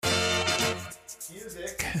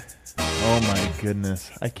Music. Oh my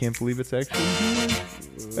goodness. I can't believe it's actually here.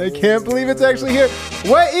 I can't believe it's actually here.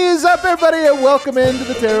 What is up, everybody, and welcome into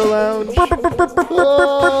the Terror Lounge. Did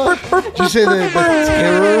you say the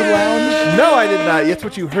Terror Lounge? No, I did not. That's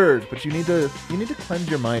what you heard, but you need to cleanse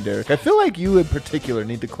your mind, Eric. I feel like you in particular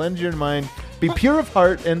need to cleanse your mind, be pure of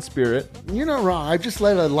heart and spirit. You're not wrong. I've just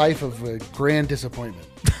led a life of grand disappointment.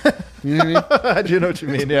 You know what I mean? I do know what you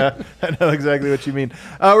mean, yeah. I know exactly what you mean.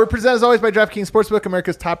 We're presented as always by DraftKings Sportsbook,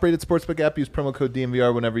 America's top-rated sportsbook app. Use promo code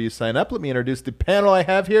DMVR whenever you sign up. Let me introduce the panel I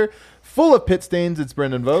have here. Full of pit stains, it's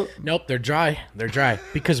Brendan Vogt. Nope, they're dry. They're dry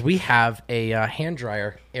because we have a hand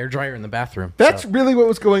dryer, air dryer in the bathroom. That's really what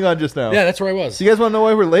was going on just now. Yeah, that's where I was. You guys want to know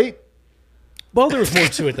why we're late? Well, there was more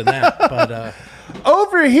to it than that, but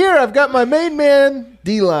over here, I've got my main man,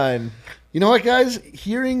 D-Line. You know what, guys?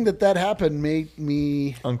 Hearing that happened made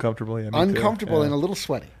me Uncomfortable, yeah. uncomfortable and a little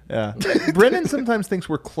sweaty. Yeah. Brendan sometimes thinks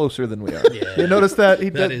we're closer than we are. Yeah. You notice that?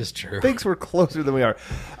 That is true. Thinks we're closer than we are.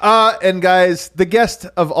 And guys, the guest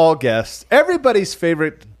of all guests, everybody's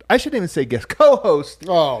favorite, I shouldn't even say guest, co-host.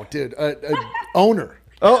 Oh, dude. Owner.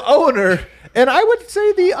 Oh, owner. And I would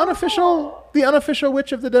say the unofficial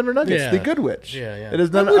witch of the Denver Nuggets, the good witch. Yeah. It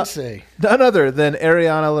is I would say. None other than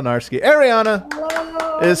Ariana Lenarsky. Ariana,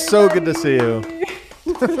 it's so good to see you.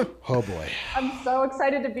 Oh, boy. I'm so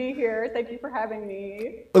excited to be here. Thank you for having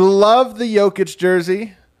me. We love the Jokic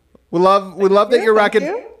jersey. We love that you're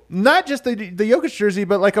rocking not just the Jokic jersey,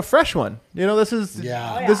 but like a fresh one. You know, this is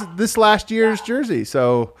this last year's jersey.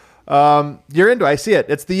 So you're into it. I see it.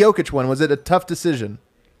 It's the Jokic one. Was it a tough decision?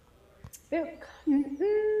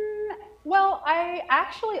 Well, I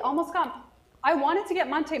actually almost I wanted to get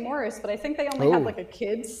Monte Morris, but I think they only had like a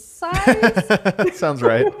kid's size. Sounds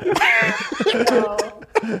right. So,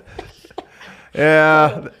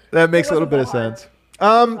 yeah, that makes a little bit of sense.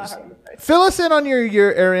 Fill us in on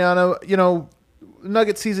your Ariana. You know,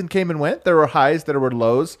 Nugget season came and went. There were highs, there were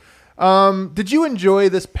lows. Did you enjoy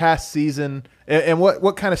this past season? And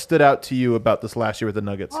what kind of stood out to you about this last year with the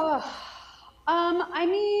Nuggets? I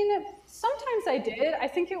mean, sometimes I did. I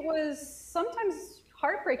think it was sometimes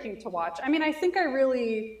heartbreaking to watch. I mean, I think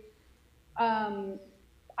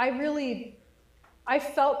I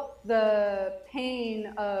felt the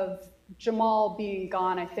pain of Jamal being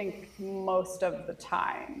gone, I think, most of the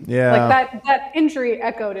time. Yeah. Like that injury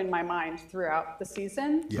echoed in my mind throughout the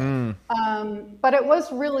season. Yeah. But it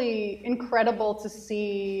was really incredible to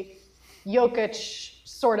see Jokic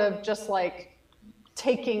sort of just like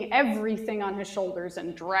taking everything on his shoulders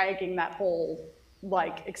and dragging that whole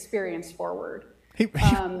like experience forward.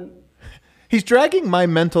 He's dragging my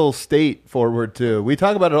mental state forward too. We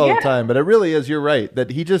talk about it all the time, but it really is, you're right, that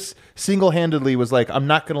he just single-handedly was like, I'm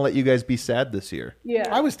not going to let you guys be sad this year. Yeah.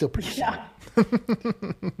 I was still pretty sad.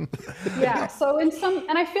 Yeah. So and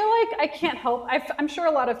I feel like I can't help, I'm sure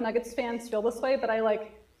a lot of Nuggets fans feel this way, but I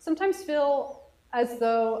like sometimes feel as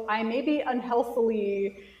though I maybe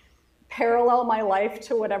unhealthily parallel my life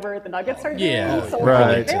to whatever the Nuggets are doing. Yeah, so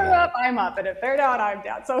right. if they're up, I'm up, and if they're down, I'm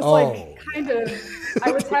down. So it's like kind of,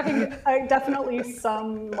 I was having definitely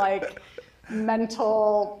some like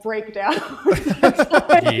mental breakdown.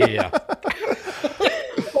 Yeah.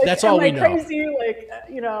 Like, That's all we know. Crazy, like,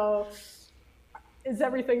 you know, is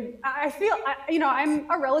everything, I feel, you know,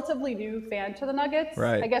 I'm a relatively new fan to the Nuggets.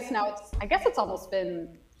 Right. I guess it's almost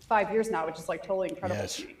been 5 years now, which is like totally incredible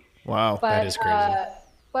to me. Wow. But, that is crazy.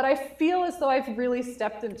 But I feel as though I've really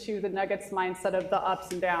stepped into the Nuggets mindset of the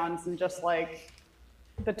ups and downs and just like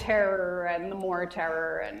the terror and the more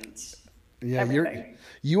terror and everything.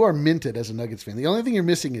 You are minted as a Nuggets fan. The only thing you're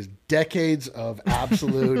missing is decades of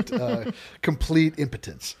absolute, complete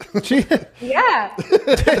impotence. Yeah.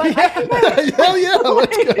 Hell yeah,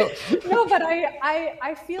 let's go. No, but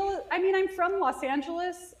I feel, I mean, I'm from Los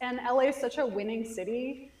Angeles and LA is such a winning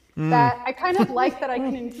city that I kind of like that I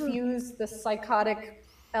can infuse the psychotic,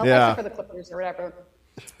 except for the Clippers or whatever,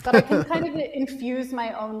 but I can kind of infuse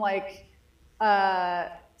my own like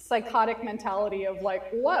psychotic mentality of like,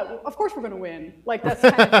 what? Of course we're going to win. Like that's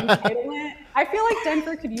kind of entitlement. I feel like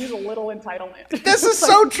Denver could use a little entitlement. This is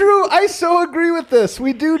so true. I so agree with this.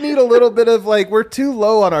 We do need a little bit of like, we're too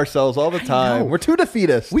low on ourselves all the time. We're too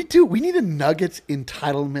defeatist. We do. We need a Nuggets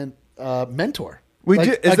entitlement mentor. We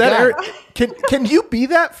like, do. Is that Eric? Can you be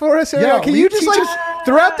that for us, Ariel? Yeah, can you just like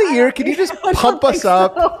throughout the year? Can you just pump us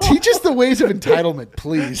up? Teach us the ways of entitlement,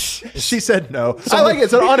 please. She said no. I like it.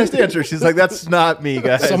 It's an honest answer. She's like, that's not me,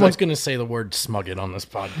 guys. Someone's going to say the word smug it on this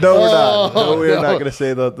podcast. No, we're not. No, we're not going to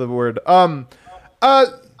say the word.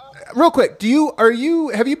 Real quick,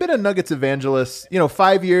 have you been a Nuggets evangelist?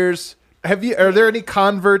 5 years. Are there any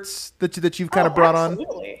converts that you've kind of brought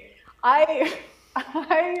absolutely. I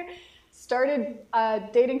started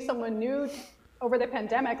dating someone new over the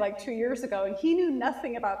pandemic like 2 years ago, and he knew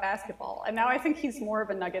nothing about basketball. And now I think he's more of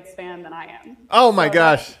a Nuggets fan than I am. Oh my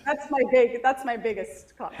gosh. That's my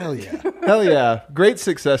biggest comment. Hell yeah. Hell yeah. Great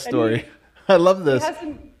success story. I love this.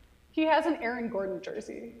 He has an Aaron Gordon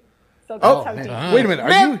jersey. So that's Oh, how deep. Wait a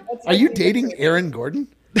minute. Are you dating Aaron Gordon?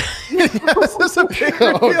 This is a big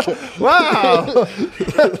reveal. Wow.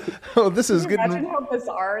 Oh, this is good. Imagine how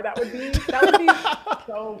bizarre that would be. That would be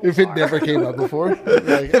so bizarre. If it never came up before.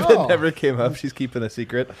 Like, If it never came up, she's keeping a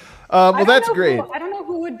secret. Well, that's great. I don't know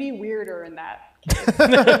who would be weirder in that.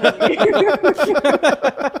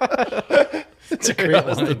 It's a great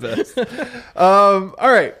That's line. the best. All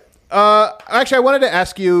right. Actually, I wanted to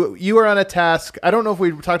ask you. You are on a task. I don't know if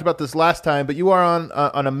we talked about this last time, but you are on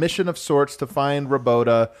a mission of sorts to find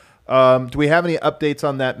Roboda. Do we have any updates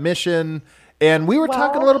on that mission? And we were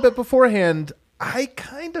talking a little bit beforehand. I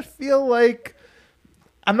kind of feel like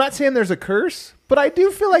I'm not saying there's a curse, but I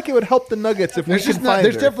do feel like it would help the Nuggets if there's we can find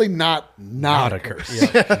there's her. definitely not Not a a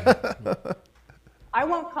curse. curse. I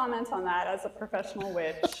won't comment on that as a professional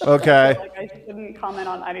witch. Okay. I feel like I shouldn't comment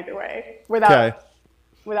on that either way Okay.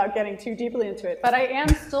 without getting too deeply into it. But I am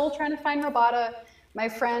still trying to find Roboda. My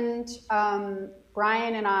friend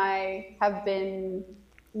Brian and I have been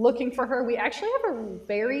looking for her. We actually have a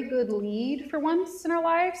very good lead for once in our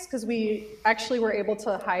lives because we actually were able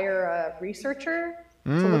to hire a researcher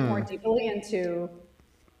to look more deeply into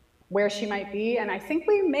where she might be. And I think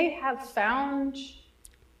we may have found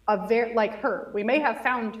we may have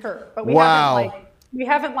found her, but we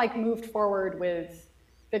haven't moved forward with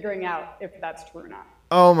figuring out if that's true or not.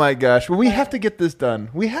 Oh my gosh. Well, we have to get this done.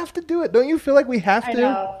 We have to do it. Don't you feel like we have to? I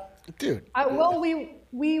know. Dude. Well,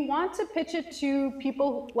 we want to pitch it to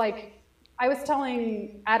people. Like I was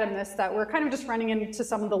telling Adam that we're kind of just running into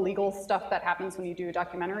some of the legal stuff that happens when you do a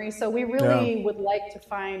documentary. So we really would like to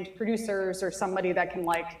find producers or somebody that can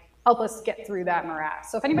help us get through that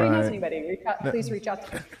morass. So if anybody knows anybody, please reach out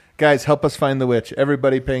to me. Guys, help us find the witch.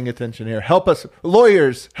 Everybody paying attention here. Help us.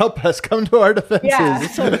 Lawyers, help us. Come to our defenses. Yeah.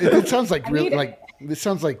 It sounds like need it. it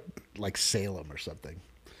sounds like Salem or something.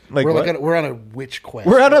 Like we're what? we're on a witch quest.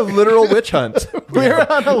 We're on a literal witch hunt. We're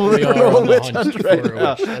on a literal on the witch hunt hunt right for a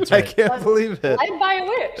now. witch. That's I right. can't believe it. Led by a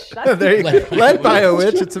witch. That's There you go. Led by a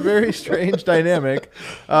witch. It's a very strange dynamic.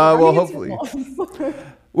 Well, hopefully.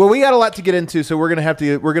 Well, we got a lot to get into, so we're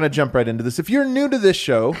gonna jump right into this. If you're new to this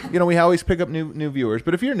show, we always pick up new viewers.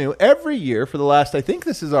 But if you're new, every year for the last, I think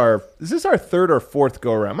is this our third or fourth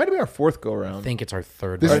go around? Might be our fourth go I around. think it's our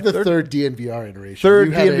third. This one. is the third DNVR iteration. Third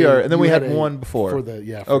You had DNVR, and then we you had a- one before. For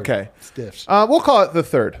the Okay. stiffs. We'll call it the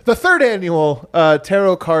third annual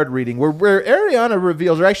tarot card reading, where Ariana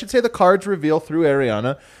reveals, or I should say, the cards reveal through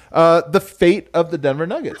Ariana, the fate of the Denver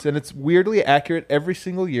Nuggets, and it's weirdly accurate every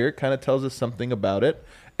single year. It kind of tells us something about it,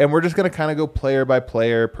 and we're just going to kind of go player by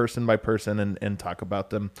player, person by person, and talk about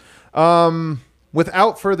them.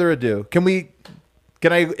 Without further ado, can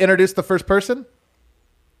I introduce the first person?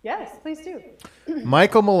 Yes, please do.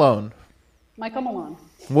 Michael Malone. Michael Malone.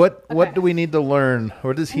 What Okay. do we need to learn?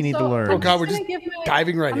 What does he And need to so learn? Oh, God, we're gonna just give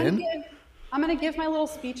diving right I'm gonna in? give- I'm going to give my little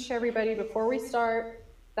speech to everybody before we start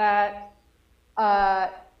that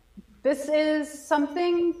this is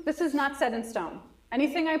not set in stone.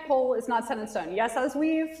 Anything I pull is not set in stone. Yes, as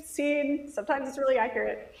we've seen, sometimes it's really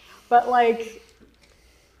accurate. But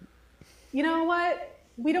you know what?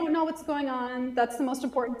 We don't know what's going on. That's the most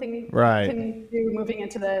important thing Right. we can do moving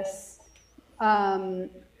into this.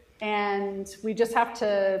 And we just have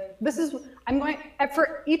to,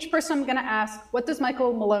 for each person I'm going to ask, what does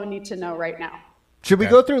Michael Malone need to know right now? Should we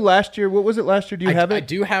go through last year? What was it last year? Do you have it? I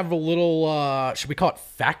do have a little. Should we call it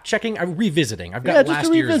fact checking? I'm revisiting. I've got Yeah, just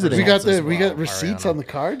last a year's. revisiting. We got results as receipts Ariana. on the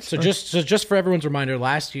cards. So just for everyone's reminder,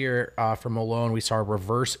 last year for Malone, we saw a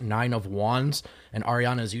reverse 9 of Wands, and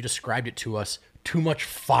Ariana, as you described it to us, too much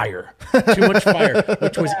fire,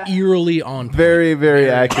 which was eerily on point. Very, very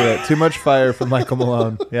accurate. Too much fire from Michael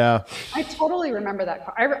Malone. Yeah. I totally remember that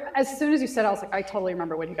card. As soon as you said it, I was like, I totally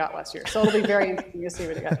remember what he got last year. So it'll be very interesting to see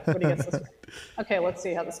what he gets this year. Okay, let's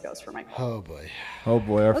see how this goes for Michael. Oh boy. Oh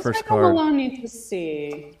boy, our What does first Michael card. Malone need to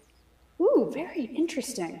see? Ooh, very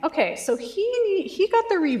interesting. Okay, so he got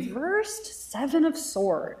the reversed 7 of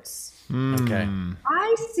Swords. Okay.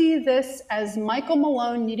 I see this as Michael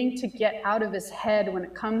Malone needing to get out of his head when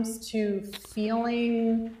it comes to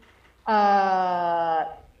feeling kind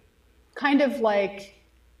of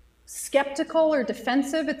skeptical or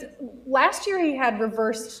defensive. Last year he had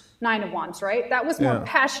reversed 9 of Wands, right? That was more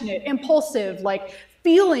passionate, impulsive,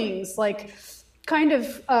 feelings, kind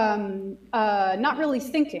of not really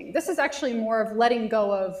thinking. This is actually more of letting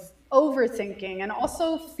go of overthinking and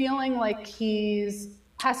also feeling like he's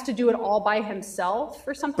has to do it all by himself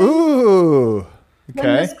or something. Ooh. Okay.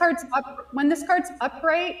 When this card's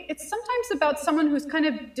upright, it's sometimes about someone who's kind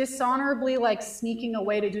of dishonorably like sneaking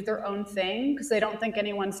away to do their own thing because they don't think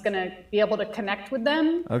anyone's going to be able to connect with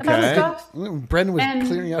them about stuff. Brendan was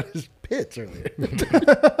clearing out his pits earlier.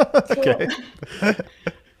 Okay.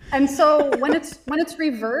 And so when it's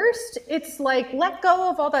reversed, it's like let go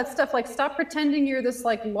of all that stuff. Like stop pretending you're this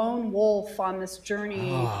like lone wolf on this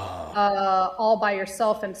journey all by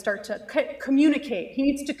yourself and start to communicate.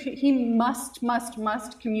 He must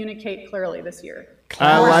communicate clearly this year.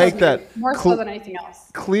 I like that. More so than anything else.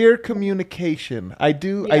 Clear communication. I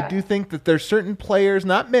do think that there's certain players,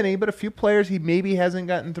 not many, but a few players he maybe hasn't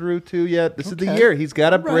gotten through to yet. This is the year. He's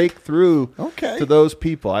got to break through to those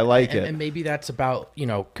people. I like it. And maybe that's about,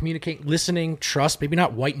 communicate, listening, trust, maybe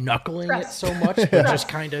not white knuckling it so much, but just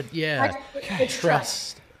kind of,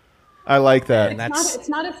 trust. I like that. It's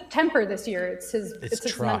not his temper this year. It's his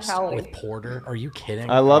trust mentality. with Porter. Are you kidding?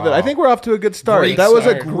 I love it. I think we're off to a good start. That was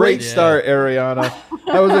a great start, Ariana.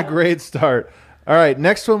 That was a great start. All right,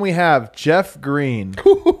 next one we have Jeff Green.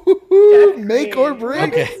 Make or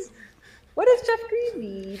break. Okay. What does Jeff Green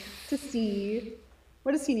need to see?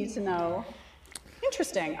 What does he need to know?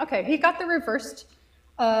 Interesting. Okay, he got the reversed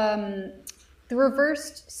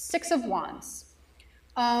Six of Wands.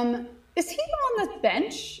 Is he on the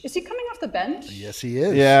bench? Is he coming off the bench? Yes, he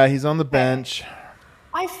is. Yeah, he's on the bench.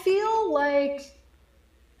 I feel like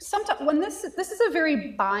sometimes when this is a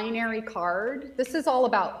very binary card. This is all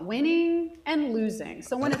about winning and losing.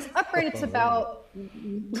 So when it's upright,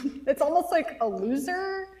 it's almost like a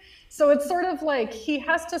loser. So it's sort of like he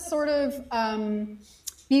has to sort of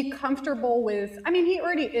be comfortable with. I mean, he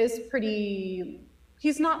already is pretty.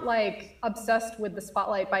 He's not like obsessed with the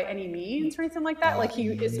spotlight by any means or anything like that. Like he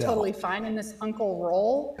is totally fine in this uncle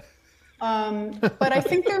role. But I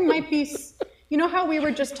think there might be, how we were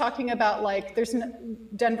just talking about like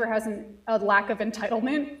Denver has a lack of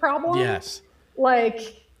entitlement problem. Yes.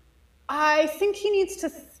 Like I think he needs to.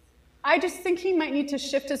 I just think he might need to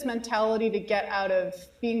shift his mentality to get out of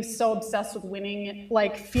being so obsessed with winning,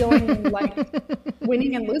 like feeling like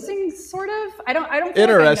winning and losing, sort of. I don't.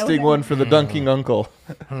 Interesting one for the dunking uncle.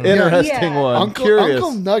 Interesting one.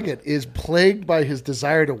 Uncle Nugget is plagued by his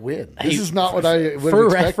desire to win. This is not what I would For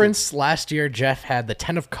expect. reference, last year Jeff had the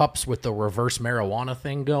 10 of Cups with the reverse marijuana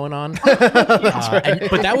thing going on. But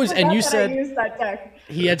that was, and you said I used that deck.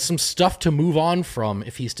 He had some stuff to move on from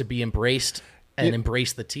if he's to be embraced. And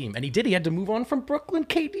embrace the team. And he did. He had to move on from Brooklyn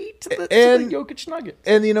KD to the Jokic Nuggets.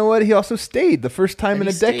 And you know what? He also stayed. The first time in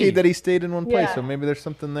a decade that he stayed in one place. Yeah. So maybe there's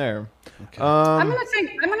something there. Okay. I'm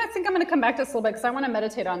gonna come back to this a little bit because I want to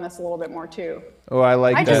meditate on this a little bit more too. Oh, I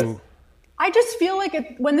like that. I just feel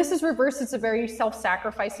like when this is reversed, it's a very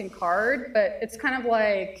self-sacrificing card, but it's kind of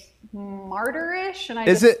like martyrish. And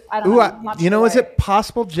is it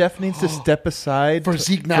possible Jeff needs to step aside for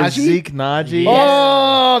Zeke Naji? Yeah.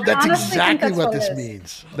 Oh, that's exactly what this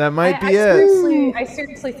means. That might be it. I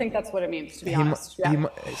seriously think that's what it means, to be honest.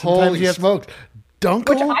 Holy smokes. Dunkle,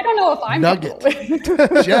 which I don't know if I'm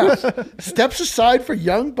Nugget. Jeff steps aside for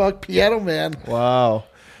young buck piano man. Wow.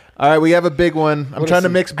 All right, we have a big one. I'm trying to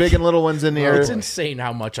mix big and little ones in here. It's insane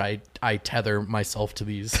how much I tether myself to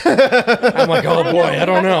these. I'm like, oh boy, I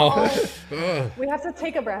don't know. We have to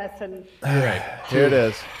take a breath and. You're right. Here it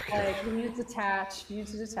is. Like we need to detach.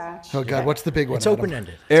 Oh God, what's the big one? It's open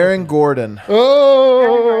ended. Aaron Gordon.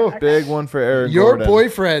 Oh, big one for Aaron Your Gordon. Your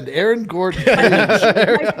boyfriend, Aaron Gordon. My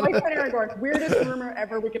boyfriend, Aaron Gordon. Weirdest rumor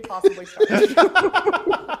ever we could possibly start.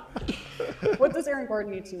 What does Aaron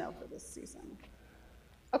Gordon need to know for this season?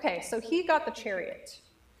 Okay, so he got the Chariot.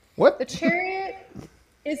 What? The Chariot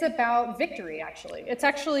is about victory, actually. It's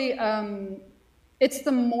actually, it's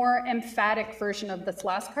the more emphatic version of this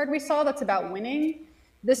last card we saw that's about winning.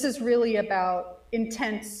 This is really about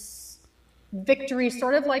intense victory,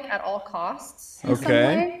 sort of like at all costs in some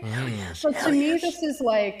way. So to me, this is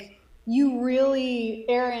like, you really,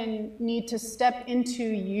 Aaron, need to step into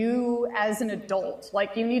you as an adult.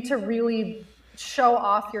 Like, you need to really show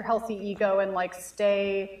off your healthy ego and like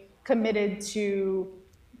stay committed to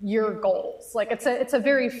your goals. Like it's a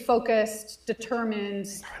very focused, determined,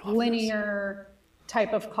 linear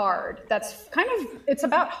type of card. That's kind of, it's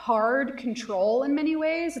about hard control in many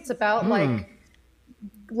ways. It's about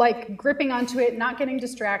like gripping onto it, not getting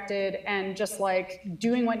distracted, and just like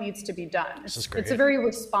doing what needs to be done. It's a very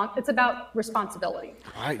it's about responsibility.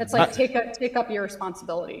 It's like take up your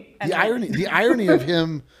responsibility. And the irony of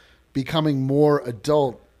him becoming more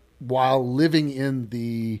adult while living in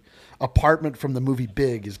the apartment from the movie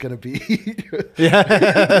Big is going to be.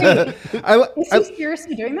 Is he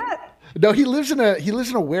seriously doing that? No, he lives in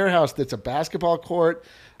a warehouse that's a basketball court.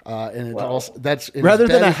 And it's also rather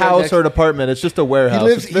than a house or an apartment, it's just a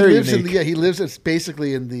warehouse. He lives it's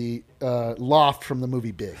basically in the loft from the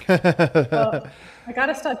movie Big. I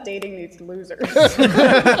gotta stop dating these losers. So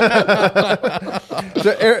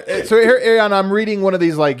here, Ariana, I'm reading one of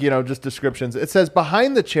these just descriptions. It says,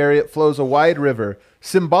 behind the chariot flows a wide river,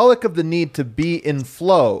 symbolic of the need to be in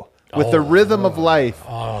flow with the rhythm of life.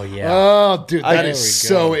 Oh yeah. Oh, dude, that is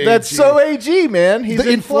so AG. That's so AG, man. He's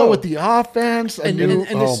in flow with the offense. And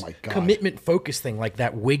this my God. commitment focus thing, like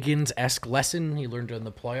that Wiggins-esque lesson he learned in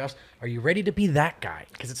the playoffs. Are you ready to be that guy?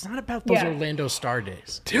 Because it's not about those Orlando Star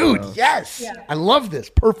days. Dude, yes. Yeah. I love this.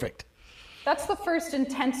 Perfect. That's the first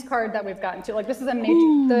intense card that we've gotten to. Like, this is a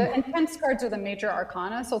major. The intense cards are the major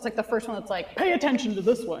arcana, so it's like the first one that's like, pay attention to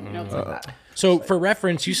this one. It's like that. So, for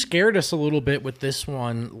reference, you scared us a little bit with this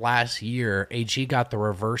one last year. AG got the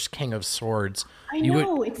reverse King of Swords. I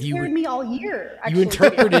know. It scared me all year. Actually. You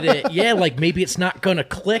interpreted it, like maybe it's not going to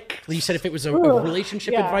click. You said if it was a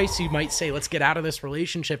relationship advice, you might say, let's get out of this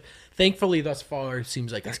relationship. Thankfully, thus far, it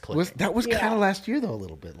seems like it's clicking. That was kind of last year, though, a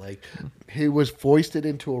little bit. Like, he was foisted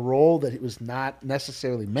into a role that it was not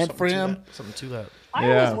necessarily meant for him. Something to that. I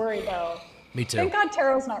was worried, though. Me too. Thank God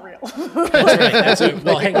Tarot's not real. That's right.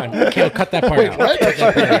 Well, hang on. Kale, cut that part out. What? Cut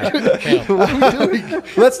that part out. What are we doing?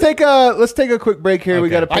 Let's take a quick break here. We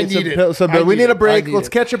got to pay we need a break. Let's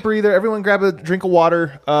catch a breather. Everyone grab a drink of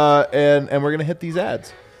water, and we're gonna hit these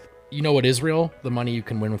ads. You know what is real? The money you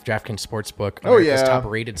can win with DraftKings Sportsbook. America's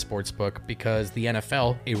top-rated sportsbook, because the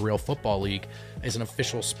NFL, a real football league, is an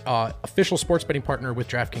official sports betting partner with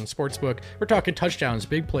DraftKings Sportsbook. We're talking touchdowns,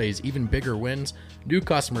 big plays, even bigger wins. New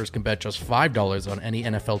customers can bet just $5 on any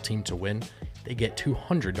NFL team to win. They get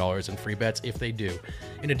 $200 in free bets if they do.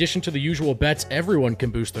 In addition to the usual bets, everyone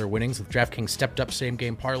can boost their winnings with DraftKings stepped-up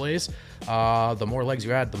same-game parlays. The more legs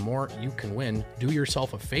you add, the more you can win. Do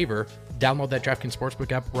yourself a favor. Download that DraftKings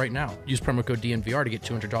Sportsbook app right now. Use promo code DNVR to get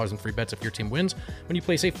 $200 in free bets if your team wins when you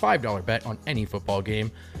place a $5 bet on any football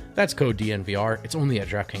game. That's code DNVR. It's only at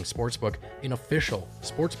DraftKings Sportsbook, an official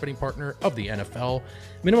sports betting partner of the NFL.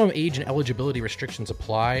 Minimum age and eligibility restrictions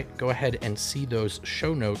apply. Go ahead and see those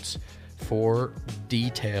show notes for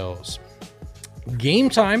details.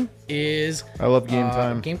 Game Time is... I love Game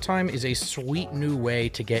Time. Game Time is a sweet new way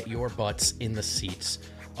to get your butts in the seats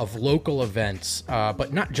of local events,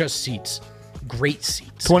 but not just seats, great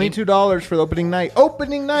seats. $22 for the opening night.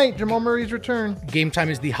 Opening night, Jamal Murray's return. Game Time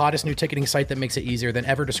is the hottest new ticketing site that makes it easier than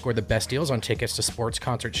ever to score the best deals on tickets to sports,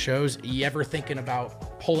 concerts, shows. You ever thinking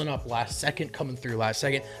about pulling up last second, coming through last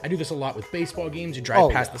second? I do this a lot with baseball games. You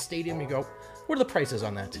drive past the stadium, you go, what are the prices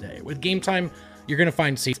on that today? With Game Time, you're going to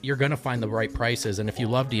find seats. You're going to find the right prices. And if you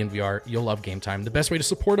love DNVR, you'll love Game Time. The best way to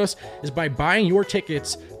support us is by buying your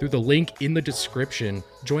tickets through the link in the description.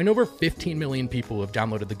 Join over 15 million people who have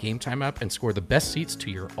downloaded the Game Time app and score the best seats to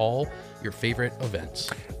your favorite events.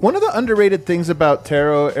 One of the underrated things about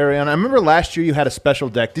Tarot, Ariana, I remember last year you had a special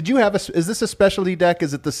deck. Did you have is this a specialty deck?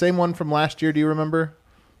 Is it the same one from last year? Do you remember?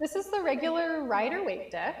 This is the regular rider weight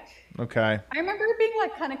deck. Okay. I remember it being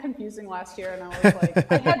kind of confusing last year, and I was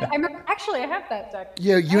like, I have that deck.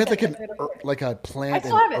 Yeah, you had like a plant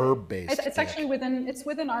and herb base. It's actually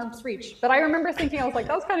within arm's reach. But I remember thinking, I was like,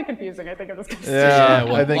 that was kind of confusing. I think it was kind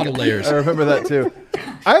of I think a lot of layers. I remember that too.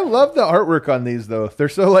 I love the artwork on these though. They're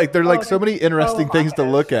so so many interesting things to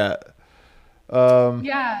look at.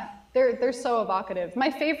 Yeah. They're so evocative. My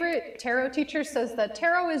favorite tarot teacher says that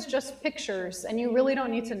tarot is just pictures, and you really don't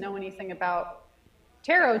need to know anything about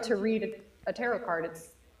tarot to read a tarot card.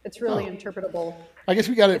 It's really interpretable. I guess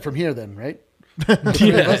we got it from here then, right?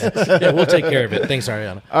 Yeah, we'll take care of it. Thanks,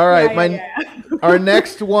 Ariana. All right, our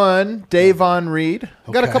next one, Davon Reed.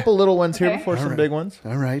 Okay. Got a couple little ones here before some big ones.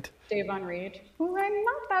 All right. Davon Reed, who I'm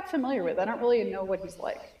not that familiar with. I don't really know what he's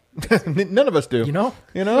like. None of us do. You know?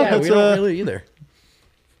 Yeah, we don't really either.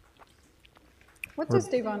 What does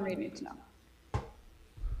Davon Reed need to know?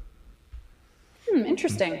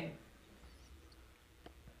 Interesting.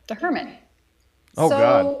 The Hermit. Oh,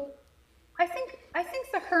 God. I think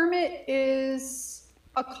the Hermit is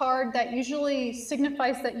a card that usually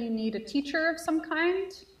signifies that you need a teacher of some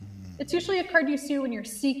kind. It's usually a card you see when you're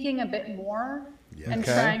seeking a bit more and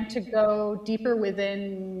trying to go deeper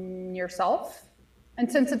within yourself.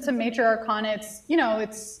 And since it's a major arcana,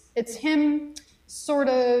 it's him sort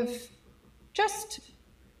of just,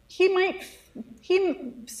 he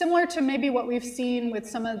similar to maybe what we've seen with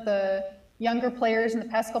some of the younger players in the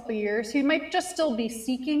past couple of years, he might just still be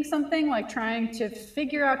seeking something, like trying to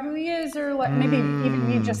figure out who he is, or like maybe even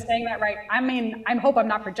me just saying that right. I mean, I hope I'm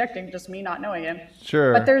not projecting, just me not knowing him.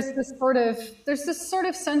 Sure. But there's this sort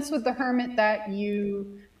of sense with the Hermit that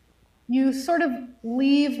you sort of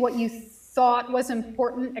leave what you thought was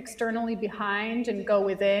important externally behind and go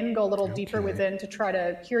within, go a little deeper within to try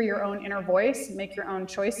to hear your own inner voice and make your own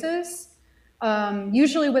choices.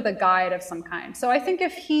 Usually with a guide of some kind. So I think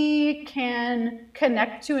if he can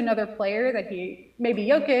connect to another player that he, maybe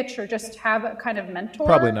Jokic, or just have a kind of mentor.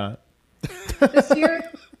 Probably not. This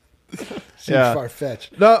year. Seems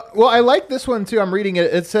far-fetched. No, well, I like this one too. I'm reading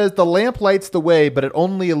it. It says the lamp lights the way, but it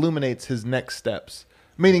only illuminates his next steps.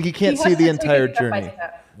 Meaning he can't see the entire journey.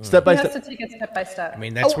 Step by step. He has to take it step by step. I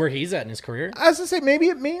mean, that's where he's at in his career. I was going to say, maybe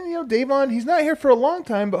it means, Davon, he's not here for a long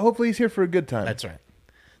time, but hopefully he's here for a good time. That's right.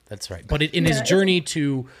 That's right. But in his journey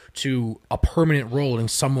to a permanent role in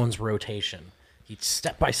someone's rotation, he's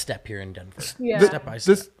step by step here in Denver. Yeah. Step by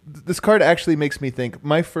step. This card actually makes me think.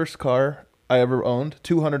 My first car I ever owned,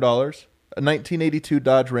 $200, a 1982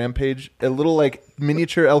 Dodge Rampage, a little like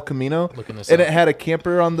miniature El Camino, and it had a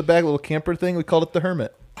camper on the back, a little camper thing. We called it the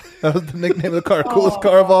Hermit. That was the nickname of the car. Coolest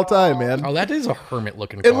car of all time, man. Oh, that is a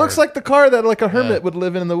hermit-looking car. It looks like the car that like a hermit would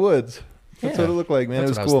live in the woods. That's what it looked like, man.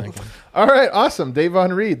 That's it was what I cool. was All right, awesome.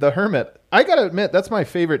 Davon Reed, the Hermit. I got to admit, that's my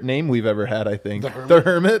favorite name we've ever had, I think. The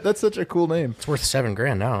Hermit. That's such a cool name. It's worth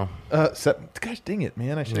 $7,000 now. Gosh, dang it,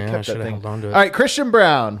 man. I should have kept that thing. Held on to it. All right, Christian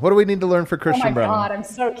Brown. What do we need to learn for Christian Brown? Oh my God, I'm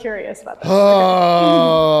so curious about this.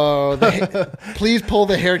 Oh, please pull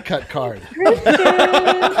the haircut card.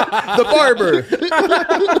 The barber.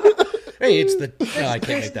 Hey, it's the... I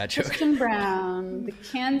can't make that joke. Christian Brown, the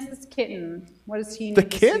Kansas kitten. What does he need The to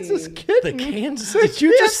Kansas see? Kitten? The Kansas... Did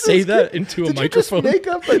you just say that into a microphone? Did you just make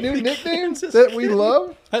up a new nickname that we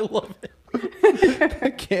love? I love it.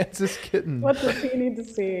 The Kansas Kitten. What does he need to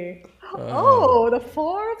see? The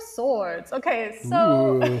Four of Swords. Okay,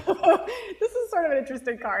 so this is sort of an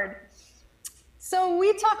interesting card. So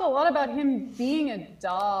we talk a lot about him being a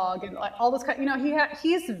dog and like all this kind.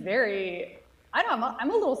 He's very. I don't know. I'm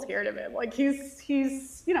a little scared of him. Like he's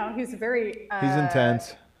very. He's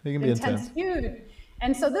intense. He can be intense. Dude.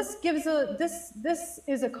 And so this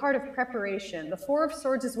is a card of preparation. The Four of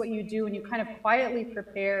Swords is what you do when you kind of quietly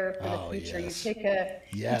prepare for the future. Yes. You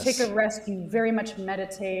take a rest. You very much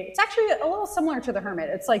meditate. It's actually a little similar to the Hermit.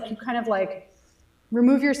 It's like you kind of like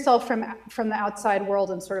remove yourself from the outside world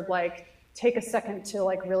and sort of like take a second to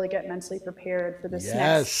like really get mentally prepared for this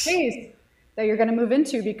next phase that you're going to move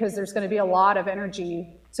into, because there's going to be a lot of energy.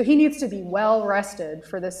 So he needs to be well rested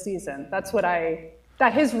for this season. That's what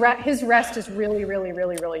his rest is really, really,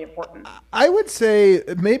 really, really important. I would say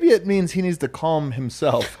maybe it means he needs to calm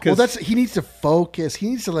himself. Well, he needs to focus. He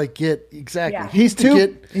needs to like get exactly. Yeah.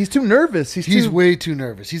 He's too nervous. He's way too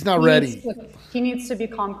nervous. He's not ready. He needs to be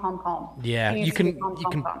calm. Yeah, you can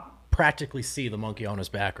practically see the monkey on his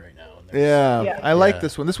back right now. I like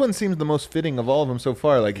this one. This one seems the most fitting of all of them so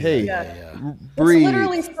far. Like, hey, breathe. It's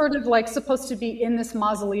literally sort of like supposed to be in this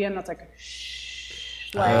mausoleum that's like,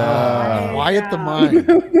 shh. Quiet the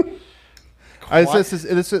mind. This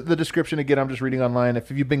is the description again. I'm just reading online.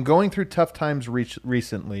 If you've been going through tough times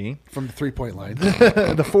recently, from the 3-point line,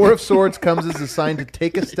 the Four of Swords comes as a sign to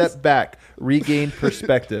take a step back, regain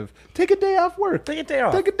perspective, take a day off work, Take a day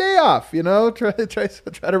off.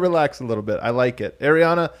 Try to relax a little bit. I like it.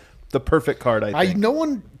 Ariana, the perfect card. I think no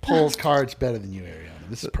one pulls cards better than you, Ariana.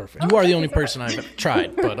 This is perfect. You are the only person I've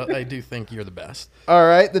tried, but I do think you're the best. All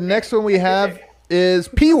right, the next one we have is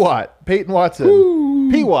P-Watt, Peyton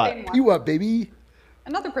Watson. P-Watt. P-Watt, baby.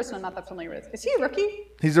 Another person I'm not that familiar with. Is he a rookie?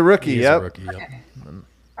 He's a rookie, He's a rookie, yep. Okay.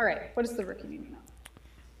 All right, what does the rookie mean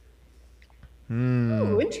now?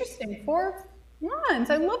 Ooh, interesting. 4 Wands.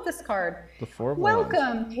 I love this card. The 4 of Wands.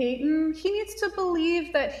 Welcome, Peyton. He needs to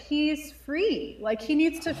believe that he's free. Like he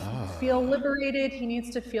needs to feel liberated. He needs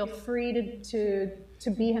to feel free to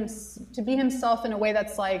be himself in a way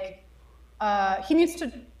that's like he needs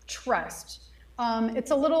to trust. It's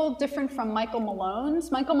a little different from Michael Malone's.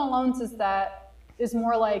 Michael Malone's is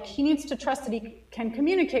more like he needs to trust that he can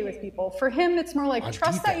communicate with people. For him, it's more like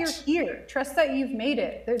trust that you're here, trust that you've made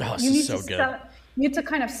it. You need to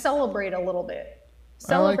kind of celebrate a little bit,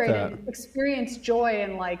 celebrate and experience joy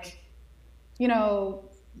and like,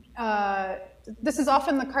 this is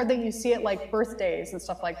often the card that you see at like birthdays and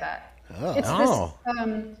stuff like that. It's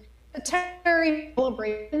this temporary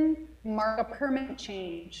celebration mark a permanent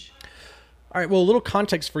change. All right, well, a little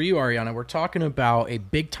context for you, Ariana. We're talking about a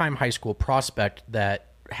big-time high school prospect that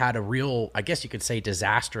had a real, I guess you could say,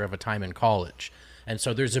 disaster of a time in college. And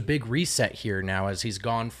so there's a big reset here now as he's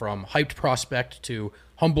gone from hyped prospect to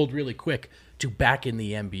humbled really quick to back in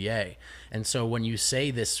the NBA. And so when you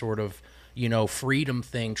say this sort of, freedom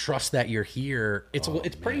thing, trust that you're here, it's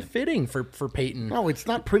pretty fitting for Peyton. No, it's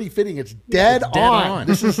not pretty fitting. It's dead on.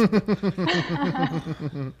 This is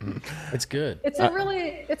it's good. It's a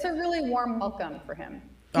really warm welcome for him.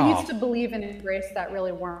 He needs to believe and embrace that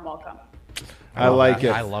really warm welcome. I like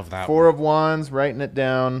it. I love that. 4 of Wands, writing it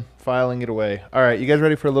down, filing it away. All right, you guys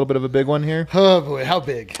ready for a little bit of a big one here? Oh boy, how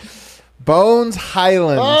big? Bones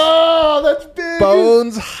Highland. Oh, that's big.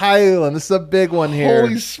 Bones Highland. This is a big one here.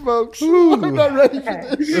 Holy smokes. I'm not ready for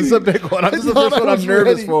this. This is a big one. This is the first one I'm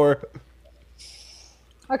nervous for.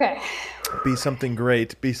 Okay. Be something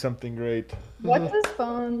great. Be something great. What does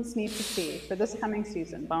Bones need to see for this coming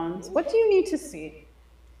season? Bones, what do you need to see?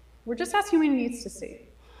 We're just asking what he needs to see.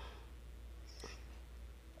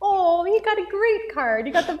 Oh, you got a great card.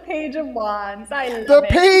 You got the Page of Wands. I love it. The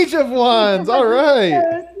Page of Wands. All right.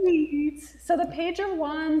 So sweet. So the Page of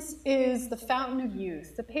Wands is the fountain of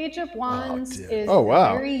youth. The Page of Wands is a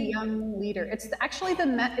very young leader. It's actually the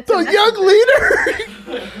young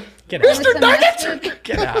leader. Get out. Mr. Nugget.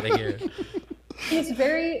 Get out of here.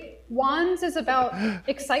 Wands is about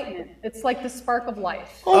excitement. It's like the spark of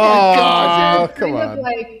life. Oh my God, dude. Come on.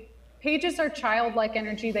 Pages are childlike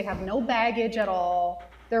energy. They have no baggage at all.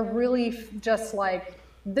 They're really just like,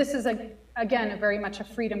 this is again, very much a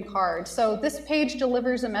freedom card. So this page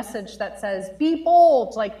delivers a message that says, be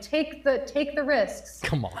bold, take the risks.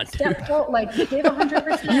 Come on, dude. Step forward, give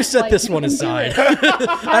 100%. You set this one aside.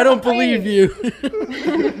 I don't believe you.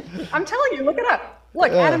 I'm telling you, look it up.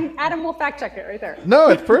 Look, Adam will fact check it right there. No,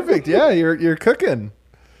 it's perfect. Yeah, you're cooking.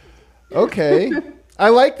 Okay. I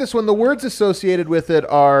like this one. The words associated with it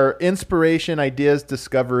are inspiration, ideas,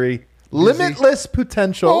 discovery, limitless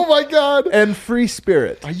potential. Oh my God. And free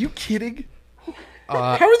spirit. Are you kidding?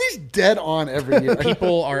 How are these dead on every year?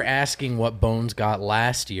 People are asking what Bones got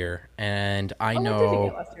last year, and I what did he know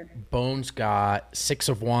get last year? Bones got 6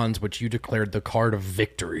 of Wands, which you declared the card of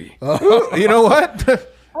victory. You know what? yeah.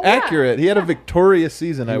 Accurate. He had a victorious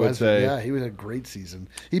season, I would say. Yeah, he was a great season.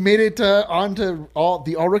 He made it onto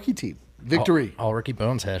the all-rookie team. Victory. All Ricky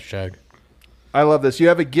Bones hashtag. I love this. You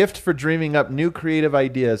have a gift for dreaming up new creative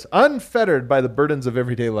ideas, unfettered by the burdens of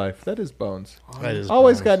everyday life. That is Bones. That is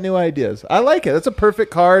Always Bones. got new ideas. I like it. That's a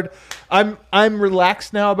perfect card. I'm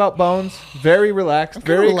relaxed now about Bones. Very relaxed. I'm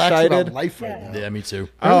very relaxed excited. about life right now. Yeah, me too.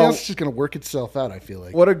 Everything else is just going to work itself out, I feel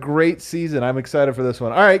like. What a great season. I'm excited for this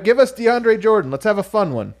one. All right, give us DeAndre Jordan. Let's have a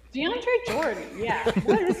fun one. DeAndre Jordan, yeah.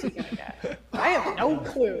 What is he going to get? I have no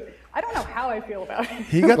clue. I don't know how I feel about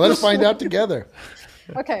it. Let's find out together.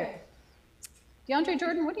 Okay. DeAndre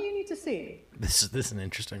Jordan, what do you need to see? This is an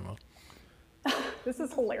interesting one. This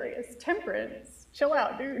is hilarious. Temperance. Chill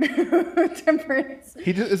out, dude. Temperance.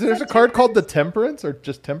 There's a card called the Temperance or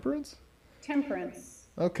just Temperance? Temperance.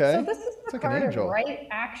 Okay. So this is the card of right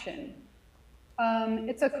action.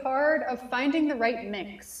 It's a card of finding the right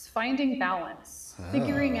mix, finding balance,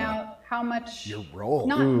 figuring out how much Your role.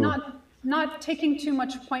 Not taking too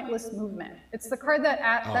much pointless movement. It's the card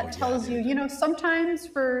that tells you, sometimes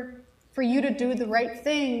for you to do the right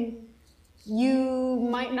thing, you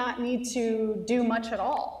might not need to do much at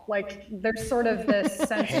all. Like there's sort of this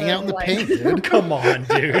sense Hang of out in the paint, dude. Come on,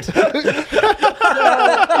 dude.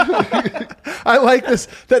 I like this.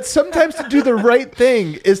 That sometimes to do the right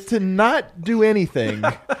thing is to not do anything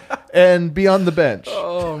and be on the bench.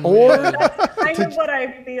 That's kind of what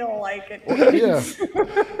I feel like it means.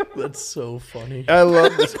 Yeah. That's so funny. I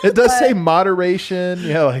love this. It does say moderation.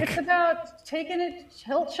 Yeah, It's about taking it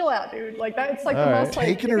chill out, dude. Like that. It's like the right. most like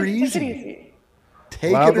Taking her take it easy. easy.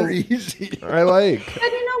 Taking her easy. I like.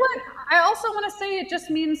 And you know what? I also want to say it just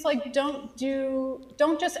means like don't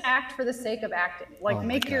just act for the sake of acting. Like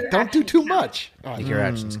make your Don't do actions too count. much. Make your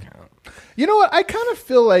actions count. You know what? I kind of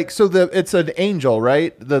feel like it's an angel,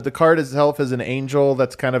 right? The card itself is an angel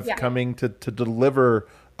that's kind of coming to deliver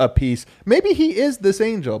a piece. Maybe he is this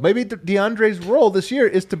angel. Maybe DeAndre's role this year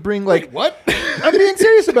is to bring Wait, what? I'm being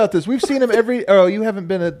serious about this. We've seen him you haven't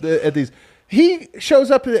been at these. He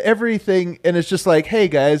shows up at everything and it's just like, hey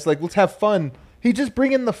guys, like let's have fun. He just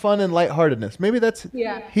bring in the fun and lightheartedness. Maybe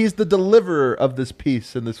he's the deliverer of this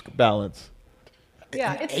peace and this balance.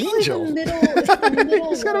 Yeah, it's angel. Really the middle.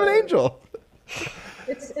 He's kind of an angel.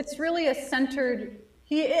 It's really a centered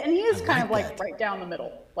He is kind of like that. right down the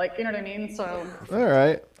middle. Like, you know what I mean? So All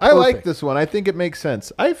right. I like this one. I think it makes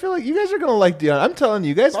sense. I feel like you guys are going to like DeAndre. I'm telling you,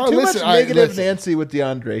 you guys are too much negative Nancy with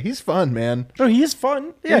DeAndre. He's fun, man. No, he is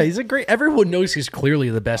fun. Yeah, he's a great. Everyone knows he's clearly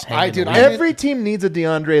the best. Every team needs a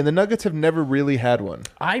DeAndre, and the Nuggets have never really had one.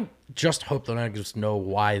 I just hope the Nuggets know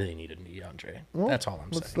why they needed DeAndre. Well, that's all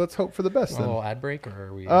I'm saying. Let's hope for the best. Then. A little ad break, or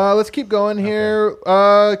are we? Let's keep going here.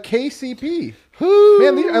 KCP.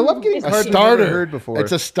 Man, I love getting cards I've never heard before.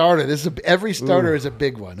 It's a starter. Every starter is a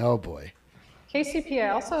big one. Oh boy. KCP.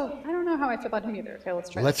 I don't know how I feel about him either. Okay, let's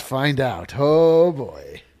try. Let's find out. Oh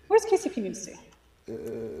boy. What does KCP need to see?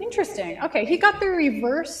 Interesting. Okay, he got the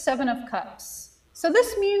reverse 7 of Cups. So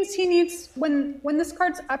this means he needs, when this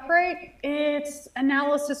card's upright, it's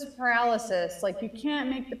analysis paralysis. Like, you can't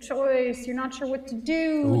make the choice. You're not sure what to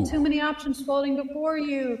do. Too many options floating before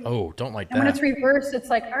you. Oh, don't like that. And when it's reversed,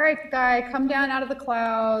 it's like, all right, guy, come down out of the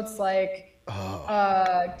clouds. Like,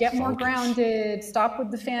 get more grounded. Stop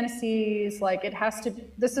with the fantasies. Like, it has to,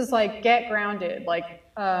 this is like, get grounded. Like,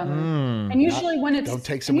 and usually when it's... Don't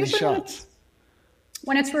take so many shots.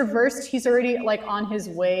 When it's reversed, he's already like on his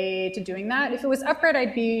way to doing that. If it was upright,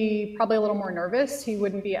 I'd be probably a little more nervous. He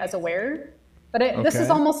wouldn't be as aware. But this is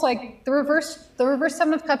almost like the reverse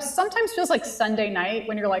 7 of Cups sometimes feels like Sunday night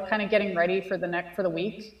when you're like kind of getting ready for the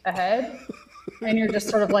week ahead. And you're just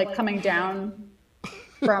sort of like coming down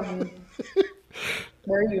from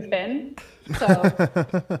where you've been. So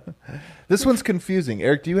this one's confusing.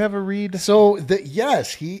 Eric, do you have a read? So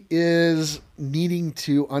yes, he is needing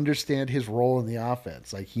to understand his role in the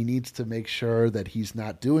offense. Like, he needs to make sure that he's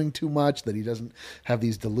not doing too much, that he doesn't have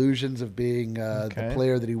these delusions of being the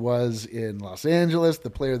player that he was in Los Angeles, the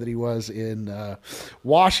player that he was in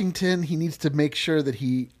Washington. He needs to make sure that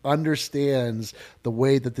he understands the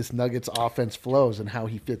way that this Nuggets offense flows and how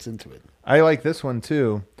he fits into it. I like this one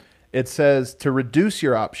too. It says to reduce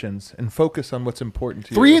your options and focus on what's important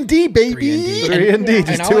to you. 3-and-D, baby. 3-and-D,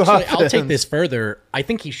 just too often. I'll take this further. I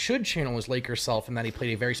think he should channel his Lakers self in that he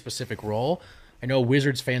played a very specific role. I know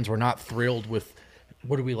Wizards fans were not thrilled with,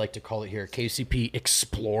 what do we like to call it here, KCP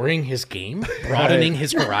exploring his game, broadening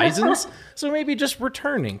his horizons. So maybe just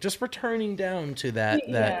returning down to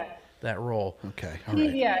that role. Okay, all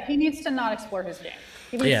right. He needs to not explore his game.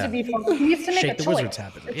 He needs to be focused. He needs to make Shake a the choice. Wizards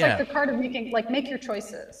happen. It's like the card of make your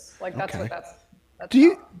choices. Like, that's what that's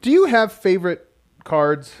Do you have favorite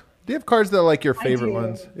cards? Do you have cards that are like your favorite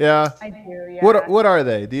ones? Yeah. I do, yeah. What are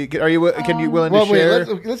they? Can you willing to share?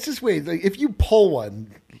 Let's just wait. Like, if you pull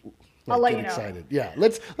one, I'll let you know. Excited. Yeah,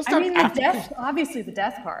 let's talk. I mean, obviously the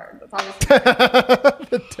death card. That's obviously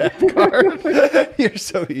the death card. You're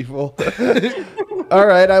so evil. All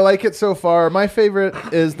right, I like it so far. My favorite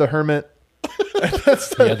is the Hermit.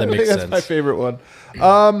 That makes sense. That's my favorite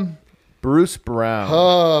one. Bruce Brown.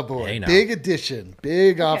 Oh boy, hey, big addition,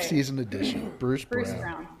 big off-season addition. Bruce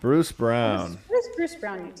Brown. Bruce Brown. What does Bruce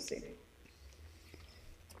Brown need to see?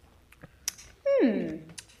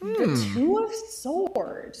 The Two of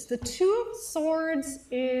Swords. The Two of Swords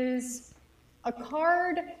is a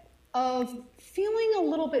card of feeling a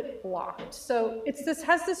little bit blocked. So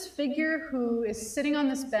has this figure who is sitting on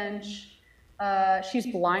this bench. She's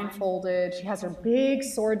blindfolded. She has her big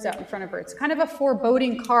swords out in front of her. It's kind of a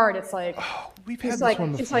foreboding card. It's like, we've had this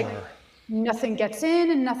one before. It's like nothing gets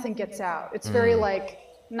in and nothing gets out. It's very like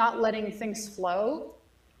not letting things flow.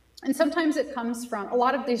 And sometimes it comes from, a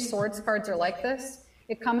lot of these swords cards are like this.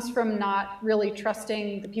 It comes from not really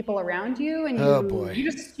trusting the people around you, and you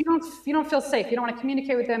don't feel safe. You don't want to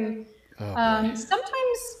communicate with them.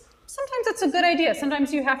 Sometimes it's a good idea.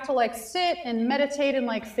 Sometimes you have to like sit and meditate and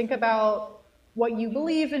like think about what you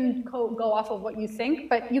believe and go off of what you think,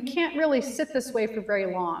 but you can't really sit this way for very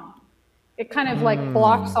long. It kind of like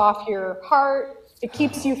blocks off your heart. It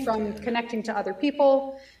keeps you from connecting to other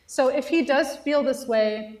people. So if he does feel this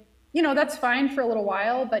way, that's fine for a little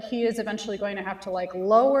while, but he is eventually going to have to like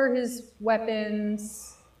lower his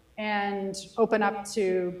weapons and open up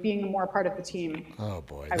to being more part of the team. Oh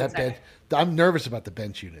boy, I'm nervous about the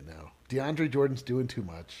bench unit now. DeAndre Jordan's doing too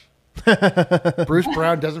much. Bruce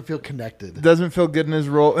Brown doesn't feel connected. Doesn't feel good in his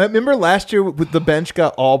role. Remember last year with the bench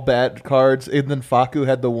got all bad cards, and then Facu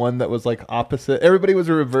had the one that was like opposite. Everybody was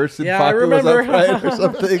a reverse, and Facu was upright or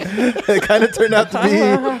something. It kind of turned out to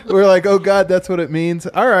be. We're like, oh god, that's what it means.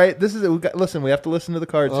 All right, this is it. Listen, we have to listen to the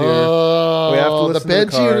cards here. We have to listen to the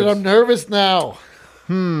bench unit. I'm nervous now.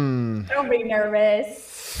 Don't be nervous.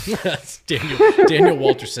 Daniel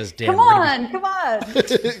Walter says, "Dan, come on."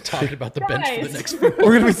 Talking about the bench for the next few.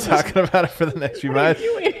 We're going to be talking about it for the next few months.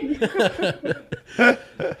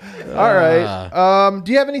 All right.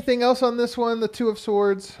 Do you have anything else on this one, the Two of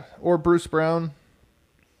Swords or Bruce Brown?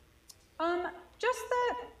 Just that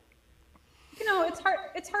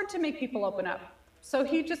it's hard to make people open up. So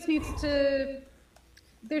he just needs to.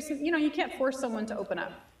 You can't force someone to open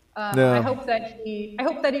up. No. I hope that he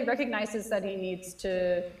recognizes that he needs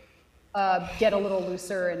to get a little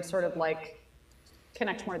looser and sort of like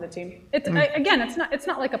connect more to the team. It's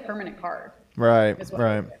not like a permanent card. Right.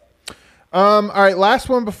 All right, last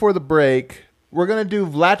one before the break. We're gonna do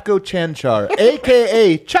Vlatko Chanchar,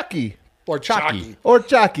 aka Chucky, Or Chalky.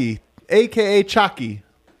 aka Chalky.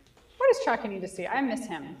 What does Chucky need to see? I miss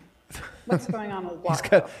him. What's going on with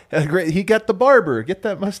Vlatko? He got the barber. Get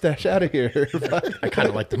that mustache out of here. I kind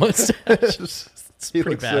of like the mustache. He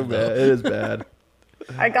looks so bad. It is bad.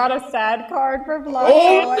 I got a sad card for Vlatko.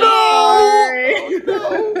 Oh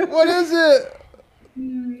no! What is it?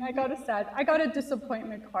 I got a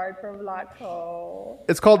disappointment card for Vlatko.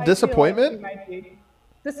 It's called I disappointment? feel like he might be.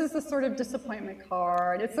 This is the sort of disappointment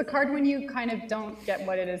card. It's the card when you kind of don't get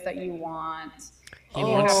what it is that you want. You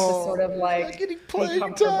have to sort of like be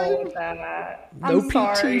comfortable with that. No I'm PT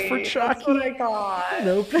sorry. for Chucky. That's what I got.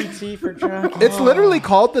 No PT for Chucky. It's literally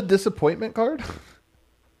called the disappointment card.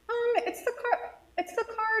 It's the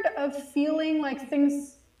card of feeling like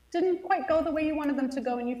things didn't quite go the way you wanted them to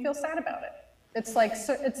go, and you feel sad about it. It's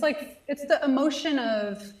the emotion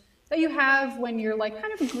that you have when you're like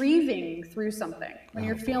kind of grieving through something. When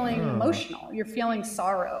you're feeling emotional, you're feeling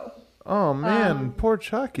sorrow. Oh man, poor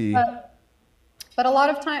Chucky. But a lot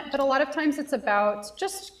of times it's about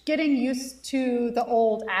just getting used to the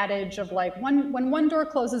old adage of like when one door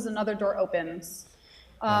closes, another door opens.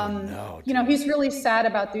 He's really sad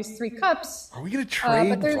about these 3 cups. Are we going to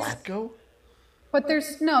trade Vlatko? But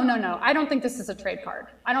there's no. I don't think this is a trade card.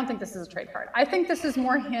 I think this is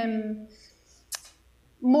more him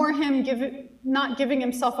not giving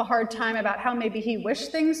himself a hard time about how maybe he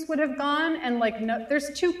wished things would have gone. And like, no,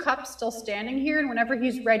 there's 2 cups still standing here. And whenever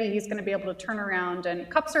he's ready, he's going to be able to turn around. And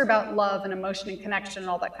cups are about love and emotion and connection and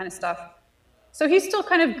all that kind of stuff. So he's still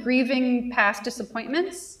kind of grieving past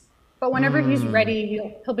disappointments. But whenever he's ready,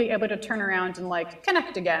 he'll be able to turn around and like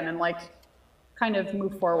connect again and like kind of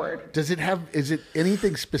move forward. Is it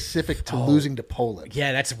anything specific to losing to Poland?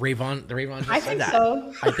 Yeah, that's Ravon. The Ravon just I said think that.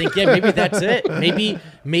 so. I think maybe that's it.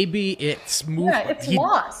 Maybe it's moved. Yeah, it's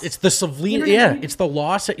loss. It's the Savlina. You know what I mean? It's the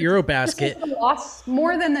loss at This Eurobasket. is the loss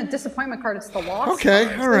more than the disappointment card. It's the loss. Okay,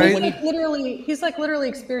 card. all right. He's literally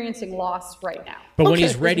experiencing loss right now. But when Okay.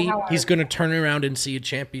 he's ready, How I- he's going to turn around and see a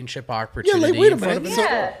championship Yeah, opportunity. like, wait a in front of minute. him.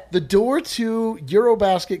 Yeah. So the door to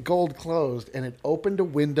Eurobasket Gold closed, and it opened a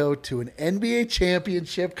window to an NBA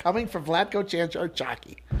championship coming from Vlatko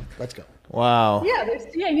Chanchar-Chalky. Let's go. Wow. Yeah,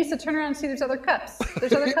 he needs to turn around and see there's other cups.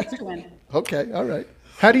 There's other cups to win. Okay, all right.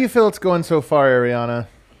 How do you feel it's going so far, Ariana?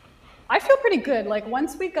 I feel pretty good. Like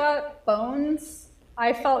once we got Bones,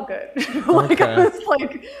 I felt good. I Okay. was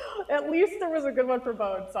like, at least there was a good one for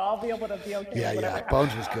Bones, so I'll be able to be okay. Yeah, with whatever yeah.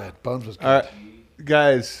 Bones was good. Bones was good. All right,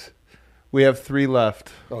 guys, we have 3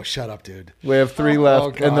 left. Oh, shut up, dude. We have 3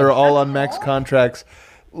 left, God. and they're all on max contracts.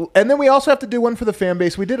 And then we also have to do one for the fan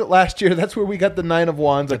base. We did it last year. That's where we got the 9 of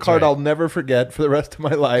Wands, a card right. I'll never forget for the rest of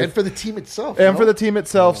my life. And for the team itself. And no? for the team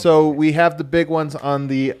itself. So we have the big ones on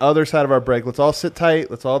the other side of our break. Let's all sit tight.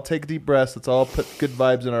 Let's all take deep breaths. Let's all put good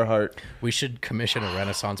vibes in our heart. We should commission a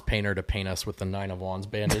Renaissance painter to paint us with the 9 of Wands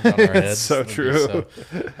bandage on our heads. so That'd be true.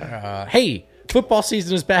 Hey, football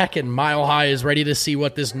season is back, and Mile High is ready to see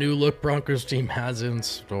what this new look Broncos team has in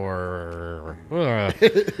store.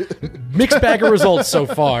 Mixed bag of results so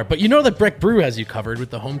far, but you know that Breck Brew has you covered with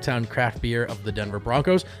the hometown craft beer of the Denver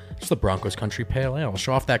Broncos. It's the Broncos Country Pale Ale.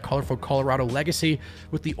 Show off that colorful Colorado legacy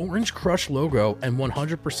with the Orange Crush logo and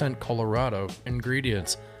 100% Colorado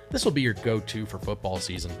ingredients. This will be your go-to for football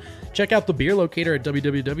season. Check out the beer locator at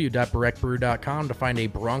www.breckbrew.com to find a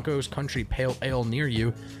Broncos Country Pale Ale near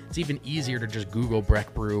you. It's even easier to just Google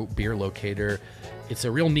Breck Brew beer locator. It's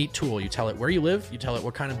a real neat tool. You tell it where you live, you tell it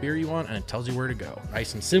what kind of beer you want, and it tells you where to go.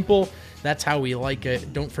 Nice and simple. That's how we like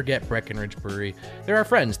it. Don't forget Breckenridge Brewery. They're our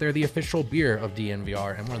friends. They're the official beer of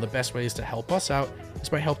DNVR, and one of the best ways to help us out is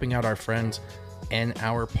by helping out our friends and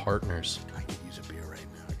our partners. I could use a beer right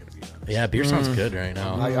now. I gotta be honest. Yeah, beer sounds good right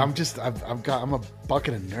now. I'm a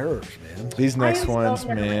bucket of nerves, man. These next so ones,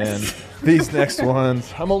 man. nervous. These next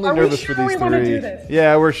ones. I'm only Are we nervous sure for we these wanna 3. do this?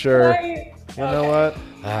 Yeah, we're sure. You know what?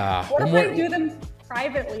 What if I do them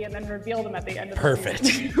privately and then reveal them at the end of the Perfect.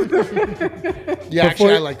 Yeah,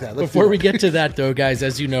 actually, I like that. Let's Before do we it. get to that, though, guys,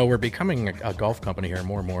 as you know, we're becoming a golf company here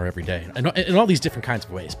more and more every day, and in all these different kinds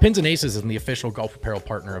of ways. Pins and Aces is the official golf apparel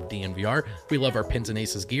partner of DNVR. We love our Pins and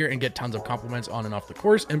Aces gear and get tons of compliments on and off the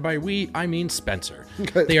course. And by we, I mean Spencer.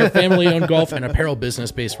 They are family-owned golf and apparel business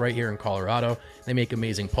based right here in Colorado. They make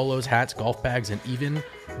amazing polos, hats, golf bags, and even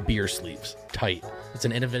beer sleeves tight. It's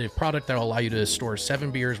an innovative product that will allow you to store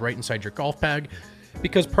 7 beers right inside your golf bag,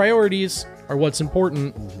 because priorities are what's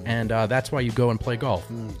important, and that's why you go and play golf.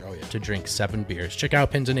 To drink 7 beers. Check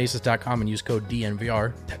out pinsandaces.com and use code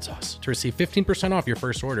DNVR, that's us, to receive 15% off your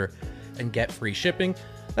first order and get free shipping.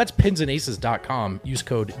 That's pinsandaces.com. Use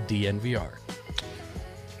code DNVR.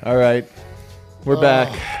 All right. We're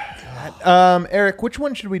back. Eric, which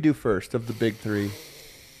one should we do first of the big 3?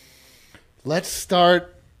 Let's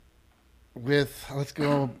start with, let's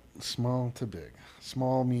go small to big.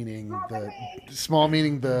 Small meaning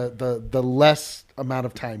the less amount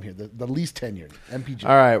of time here, the least tenured, MPJ.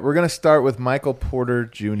 All right, we're gonna start with Michael Porter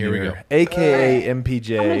Jr., Here we go. aka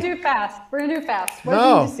MPJ. I'm gonna do fast. We're gonna do fast. What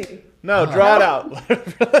No. do you see? No, draw it out.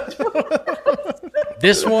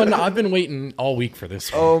 This one, I've been waiting all week for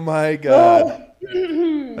this one. Oh my god!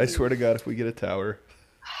 I swear to God, if we get a tower.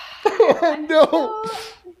 Oh no!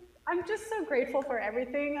 I'm just so grateful for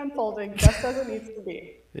everything unfolding just as it needs to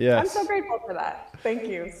be. Yes. I'm so grateful for that. Thank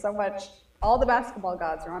you so much. All the basketball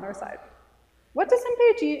gods are on our side. What does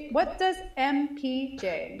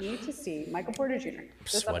MPJ need to see Michael Porter Jr.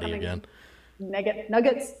 this Sweaty upcoming again.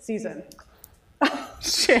 Nuggets season?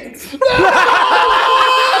 Shit.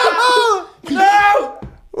 No!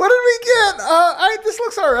 What did we get? This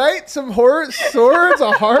looks all right. Some swords,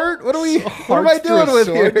 a heart. What are we? What am I doing with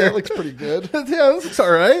here? That looks pretty good. Yeah, this looks all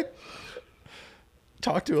right.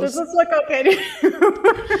 Talk to Does us. this look okay to you?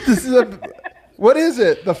 This is what is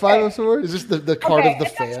it? The 5 of swords? Is this the card of the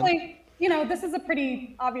it's fan? Actually, this is a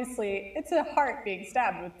pretty, obviously, it's a heart being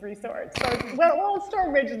stabbed with 3 swords. So, well,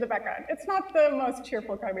 Stormbridge in the background. It's not the most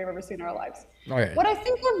cheerful card we've ever seen in our lives. Okay. What I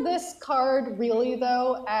think of this card really,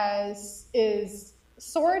 though, as is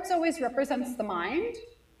swords always represents the mind.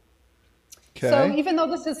 So Okay. even though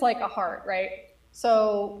this is like a heart, right?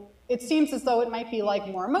 So it seems as though it might be like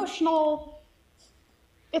more emotional.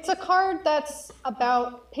 It's a card that's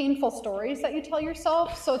about painful stories that you tell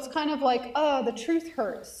yourself. So it's kind of like, the truth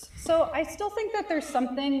hurts. So I still think that there's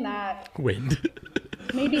something that Wind.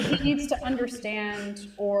 maybe he needs to understand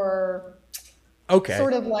or Okay.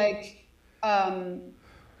 sort of like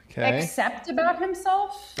Okay. accept about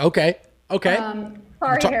himself. Okay.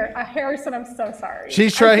 Sorry, Harrison, I'm so sorry.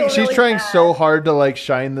 She's I trying. feel She's really trying bad. so hard to like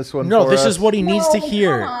shine this one. No, for this us. is what he needs to No,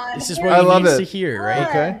 hear. come on. This is I what he love needs it. to hear, right?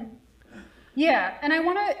 Okay. Yeah, and I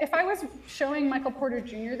want to, if I was showing Michael Porter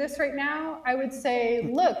Jr. this right now, I would say,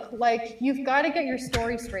 look, like, you've got to get your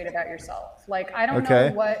story straight about yourself. Like, I don't Okay.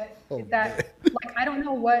 know what I don't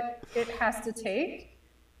know what it has to take,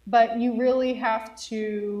 but you really have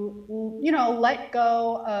to, let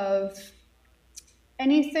go of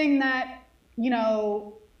anything that,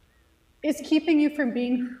 is keeping you from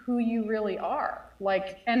being who you really are.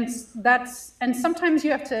 Like, and sometimes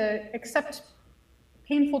you have to accept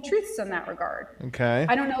painful truths in that regard. Okay.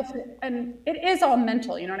 I don't know and it is all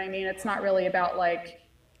mental, you know what I mean? It's not really about like,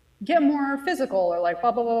 get more physical or like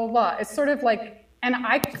blah, blah, blah, blah, blah. It's sort of like, and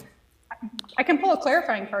I can pull a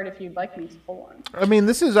clarifying card if you'd like me to pull one. I mean,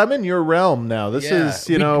 I'm in your realm now. This is,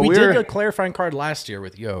 we we're did a clarifying card last year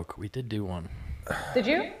with Yoke. We did do one. Did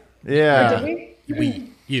you? yeah. Or did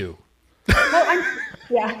we? You. Well,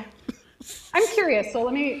 I'm curious. So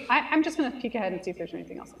I'm just going to peek ahead and see if there's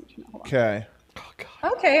anything else I need to know. Hold on.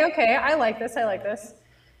 Okay. Okay. I like this.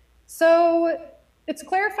 So it's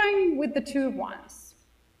clarifying with the Two of Wands.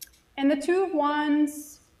 And the Two of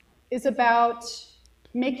Wands is about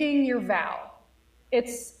making your vow.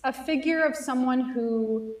 It's a figure of someone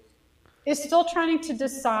who is still trying to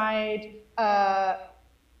decide how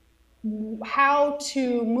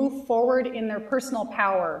to move forward in their personal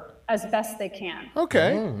power as best they can.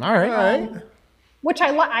 Okay. All right. Which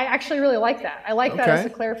I actually really like that. I like that as a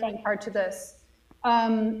Okay. clarifying card to this.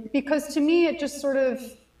 Because to me, it just sort of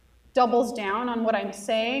doubles down on what I'm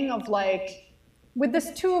saying of like, with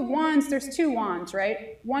this Two of Wands, there's 2 wands,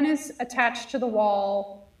 right? One is attached to the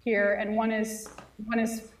wall here, and one is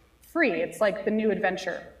free. It's like the new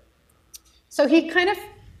adventure. So he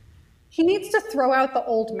needs to throw out the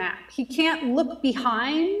old map. He can't look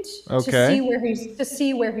behind Okay. to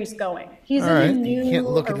see where he's going. He's All in a right. new He can't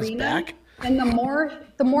look arena, at his back? and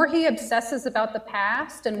the more he obsesses about the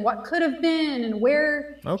past and what could have been and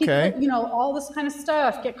where Okay. he could, all this kind of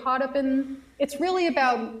stuff, get caught up in. It's really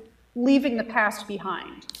about leaving the past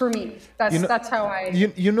behind. For me, that's how I.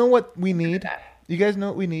 You know what we need? that. You guys know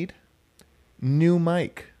what we need? New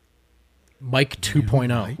Mike. Mike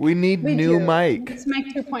 2.0. We need new Mike. It's Mike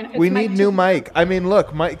 2.0. We need new Mike. I mean,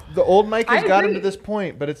 look, Mike. The old Mike has I got him agree. to this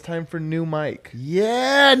point, but it's time for new Mike.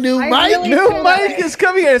 Yeah, new I Mike. really New feel Mike that way. is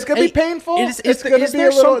coming in. It's gonna be painful. Is It's gonna be there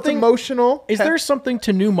a little. It's something- emotional. Is there something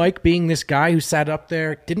to new Mike being this guy who sat up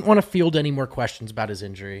there, didn't want to field any more questions about his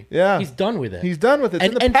injury? Yeah. He's done with it. He's done with it.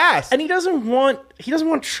 It's in the past. And he doesn't want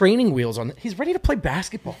training wheels on. He's ready to play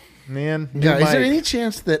basketball. Man, new Yeah, is there Mike. any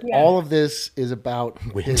chance that all of this is about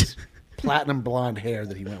his platinum blonde hair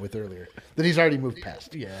that he went with earlier? That he's already moved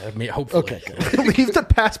past? Yeah, I mean, hopefully. Okay, good. Leave the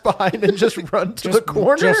pass behind and just run to the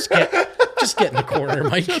corner? Just get in the corner,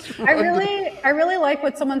 Mike. I really like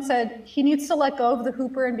what someone said. He needs to let go of the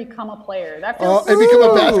hooper and become a player. That feels And become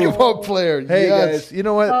a Ooh. basketball player. Hey Yes. guys, you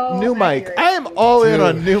know what? So new Mike. accurate. I am all in Dude.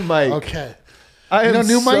 on new Mike. Okay. I am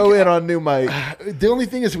new so Mike- in on new Mike. The only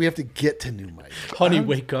thing is we have to get to new Mike. Honey,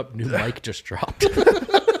 wake up. New Mike just dropped.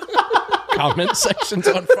 Comment section's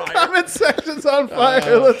on fire. Comment section's on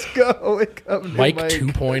fire. Let's go. Wake up, new Mike Mike.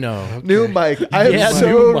 2.0. New Mike. I am Yeah, so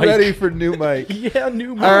new Mike. ready for new Mike. Yeah,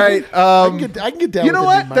 new Mike. All right. I can get down You with know the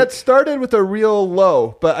what? new Mike. That started with a real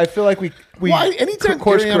low, but I feel like we anytime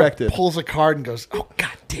course Ariana corrected. pulls a card and goes, "Oh God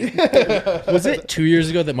damn!" Was it 2 years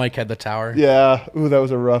ago that Mike had the tower? Yeah. Ooh, that was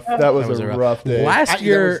a rough. That was a rough day. Last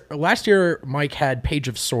year, Mike had Page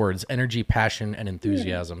of Swords, energy, passion, and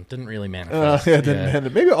enthusiasm. Didn't really manifest. Yeah,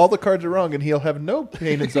 maybe all the cards are wrong, and he'll have no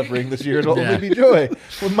pain and suffering this year. It'll Yeah. only be joy.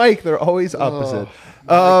 With Mike, they're always opposite.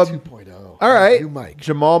 Mike 2.0. All right, New Mike.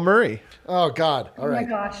 Jamal Murray. Oh God! All Oh my right.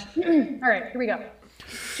 gosh. All right, here we go.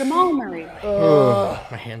 Jamal Murray.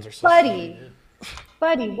 My hands are so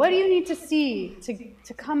Buddy, what do you need to see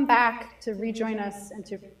to come back, to rejoin us, and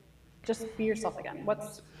to just be yourself again?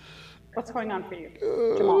 What's going on for you,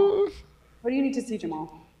 Jamal? What do you need to see,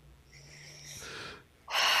 Jamal?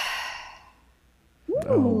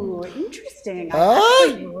 Ooh, interesting.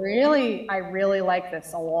 I really like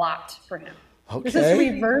this a lot for him. This is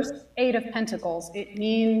Okay. reverse 8 of Pentacles. It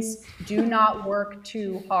means do not work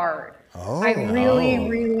too hard. I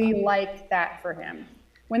really like that for him.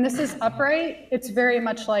 When this is upright, it's very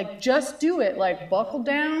much like just do it, like buckle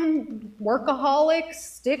down, workaholic,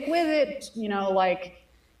 stick with it, like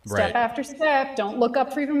step after step, don't look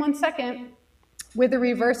up for even 1 second. With the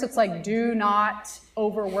reverse, it's like do not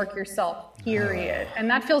overwork yourself, period. And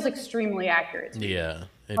that feels extremely accurate to me. Yeah.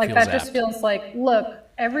 Like that just feels like, look,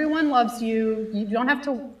 everyone loves you. You don't have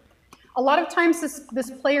to. A lot of times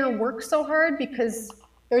this player works so hard because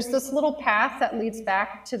there's this little path that leads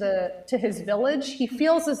back to his village. He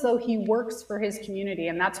feels as though he works for his community,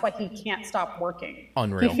 and that's why he can't stop working.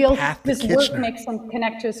 Unreal. He feels Path to this work Kitchener. makes him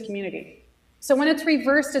connect to his community. So when it's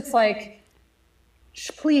reversed, it's like,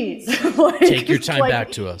 please like, Take your time like,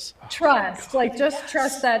 back to us. Trust, just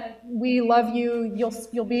trust that we love you.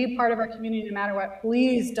 You'll be part of our community no matter what.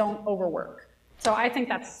 Please don't overwork. So I think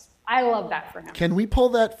I love that for him. Can we pull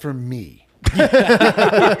that for me?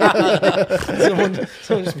 Someone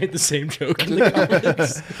just made the same joke in the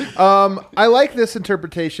comments. I like this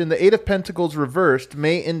interpretation. The 8 of Pentacles reversed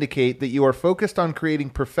may indicate that you are focused on creating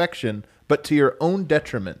perfection, but to your own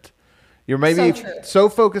detriment. You're maybe so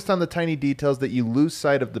focused on the tiny details that you lose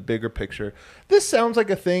sight of the bigger picture. This sounds like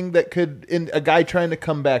a thing that could, in a guy trying to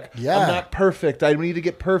come back. Yeah. I'm not perfect. I need to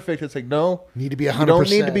get perfect. It's like, no. Need to be 100%. You don't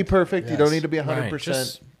need to be perfect. You Yes. don't need to be 100%. Right,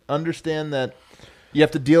 just- Understand that you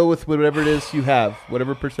have to deal with whatever it is you have,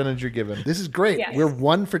 whatever percentage you're given. This is great. Yes. We're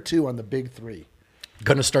 1 for 2 on the big 3.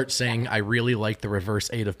 Gonna start saying I really like the reverse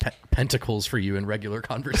 8 of Pentacles for you in regular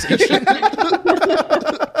conversation.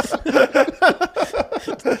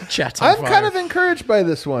 Chat's on I'm fire. kind of encouraged by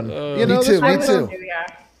this one. Me this too. one- Me too. Yeah.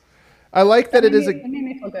 I like that it is It made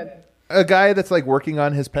me feel good. a guy that's like working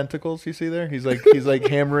on his pentacles. You see there? He's like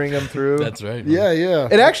hammering them through. That's right. Yeah, yeah.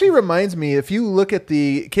 It actually reminds me, if you look at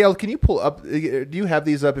the Kale, can you pull up? Do you have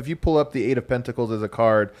these up? If you pull up the 8 of Pentacles as a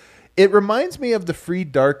card, it reminds me of the Free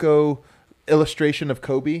Darko illustration of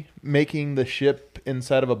Kobe making the ship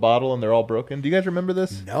inside of a bottle and they're all broken. Do you guys remember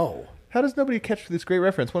this? No. How does nobody catch this great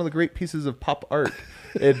reference? One of the great pieces of pop art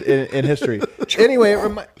in history. Anyway,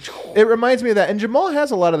 it reminds me of that. And Jamal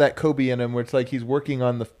has a lot of that Kobe in him where it's like he's working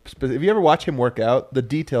on the... If you ever watch him work out, the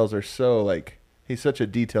details are so like... He's such a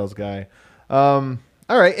details guy. All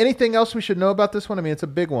right. Anything else we should know about this one? I mean, it's a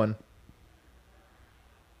big one.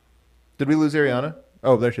 Did we lose Ariana?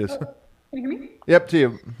 Oh, there she is. Can you hear me? Yep, to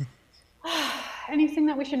you. Anything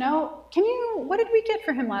that we should know? What did we get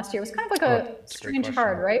for him last year? It was kind of like a strange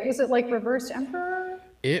card, right? Was it like reversed Emperor?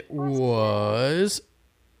 It was...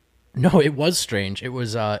 No, it was strange. It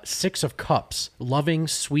was 6 of Cups. Loving,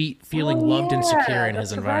 sweet, feeling loved and secure in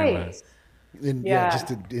his environment. Yeah, Yeah.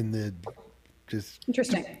 just in the Just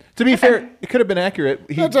Interesting. To be fair, it could have been accurate.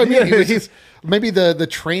 that's what I mean. He was just, maybe the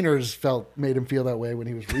trainers made him feel that way when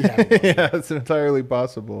he was rehabbing. Yeah, it's entirely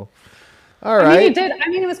possible. All I right. mean, he did. I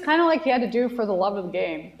mean, it was kind of like he had to do for the love of the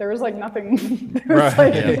game. There was like nothing. There was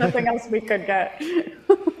nothing else we could get.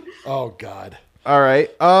 Oh God. All right.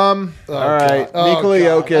 All right. Nikola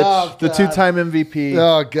Jokic, the God. two-time MVP.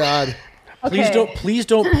 Oh God. Please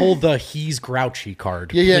don't pull the he's grouchy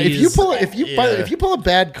card. Yeah. Please. If you pull a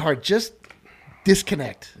bad card, just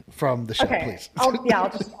disconnect from the show, Okay. please. I'll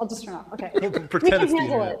just turn off. Okay. We Pretend can it's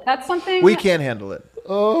handle Steven. it. That's something. We can't handle it.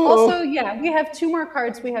 Also, yeah, we have 2 more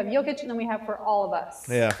cards. We have Jokic, and then we have for all of us.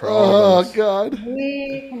 Yeah, for all of us. God.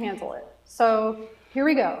 We can handle it. So here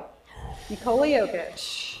we go. Nikola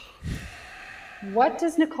Jokic. What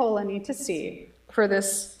does Nikola need to see for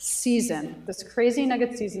this season, this crazy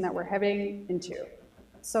Nugget season that we're heading into?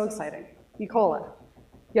 So exciting. Nikola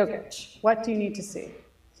Jokic, what do you need to see?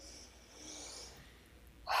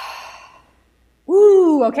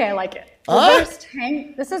 Ooh, okay, I like it.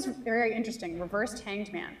 This is very interesting. Reversed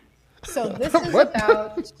hanged man. So this is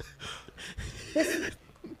about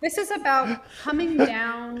this is about coming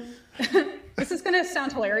down. This is going to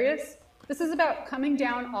sound hilarious. This is about coming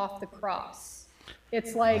down off the cross.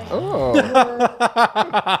 It's like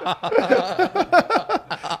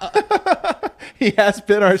He has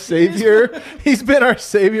been our savior. He's been our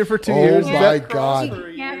savior for 2 years. my God.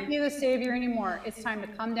 He can't be the savior anymore. It's time to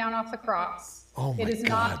come down off the cross. Oh my It is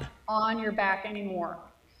God. not on your back anymore.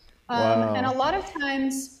 Wow. And a lot of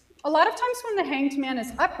times when the hanged man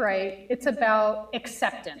is upright, it's about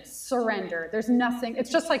acceptance, surrender. There's nothing. It's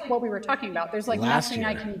just like what we were talking about. There's like nothing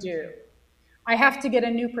I can do. I have to get a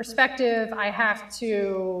new perspective. I have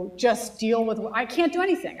to just deal with. I can't do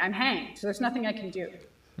anything. I'm hanged. So there's nothing I can do.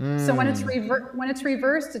 So when it's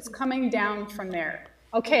reversed, it's coming down from there.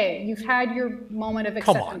 Okay, you've had your moment of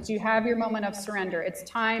acceptance. You have your moment of surrender. It's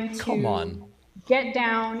time to get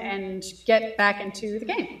down and get back into the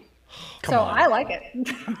game. I like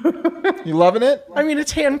it. You loving it? I mean,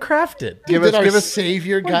 it's handcrafted. Give us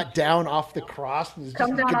Savior got down off the cross. And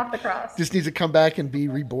Come down off the cross. Just needs to come back and be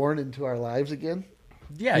reborn into our lives again.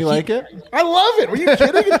 Yeah, You like it? I love it. Are you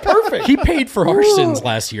kidding? It's perfect. He paid for our sins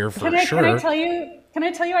last year for sure. Can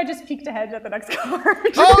I tell you I just peeked ahead at the next card?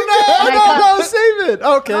 Oh, no, save it.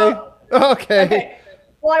 Okay. Okay.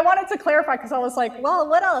 Well, I wanted to clarify because I was like, well,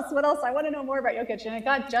 what else? What else? I want to know more about Jokic. And it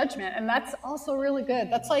got Judgment. And that's also really good.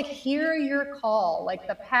 That's like, hear your call. Like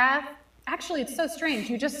the path. Actually, it's so strange.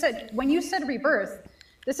 You just said, when you said rebirth,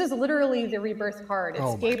 this is literally the rebirth card.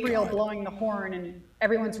 It's Gabriel blowing the horn and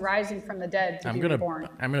everyone's rising from the dead to be reborn.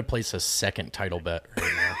 I'm gonna place a second title bet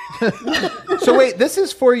right now. So wait, this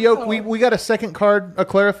is for Yoke. We got a second card, a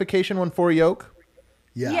clarification one for Yoke.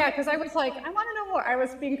 Yeah, because I was like, I want to know more. I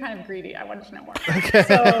was being kind of greedy. I wanted to know more. Okay.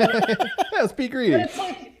 So, Let's be greedy. but it's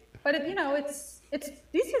like, it's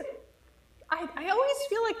these are. I always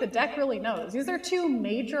feel like the deck really knows. These are 2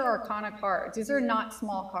 major Arcana cards. These are not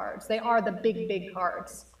small cards. They are the big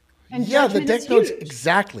cards. And yeah, the Judgment deck is knows huge.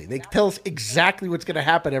 exactly. They tell us exactly what's going to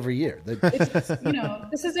happen every year.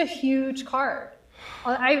 This is a huge card.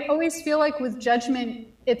 I always feel like with Judgment,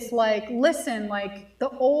 it's like, listen, like the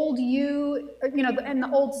old you, and the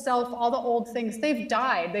old self, all the old things, they've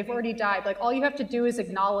died. They've already died. Like all you have to do is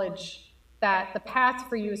acknowledge that the path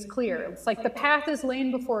for you is clear. It's like the path is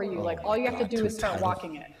laid before you. Like all you have to do is start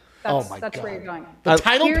walking it. That's where you're going. The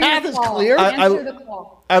title path is clear. Answer the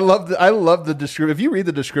call. I love the description. If you read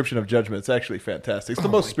the description of Judgment, it's actually fantastic. It's the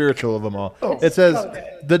most spiritual of them all. It says,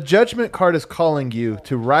 the Judgment card is calling you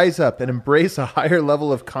to rise up and embrace a higher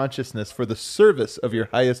level of consciousness for the service of your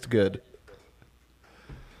highest good.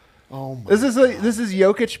 Oh my This is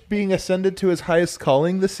Jokic being ascended to his highest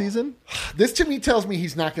calling this season? This to me tells me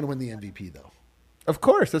he's not going to win the MVP though. Of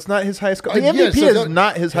course, that's not his highest calling. The Yeah, MVP so is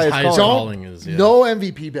not his highest highest calling. calling is No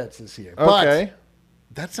MVP bets this year. Okay.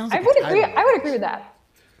 But that sounds I like would a agree. title. I would agree with that.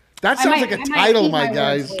 That sounds like a I might title, eat my my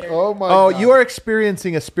guys. words later. Oh my Oh, God. you are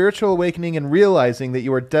experiencing a spiritual awakening and realizing that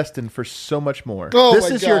you are destined for so much more. Oh, This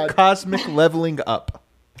my is your God. cosmic leveling up.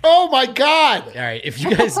 Oh my God. All right, if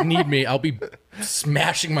you guys need me, I'll be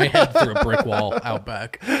smashing my head through a brick wall out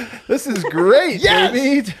back. This is great, Yes!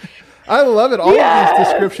 baby. I love it. All of these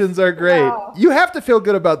descriptions are great. Wow. You have to feel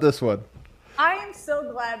good about this one. I am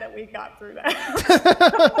so glad that we got through that.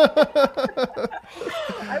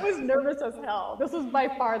 I was nervous as hell. This was by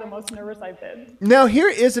far the most nervous I've been. Now, here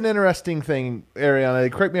is an interesting thing,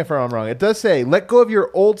 Ariana. Correct me if I'm wrong. It does say, let go of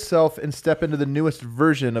your old self and step into the newest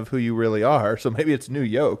version of who you really are. So maybe it's new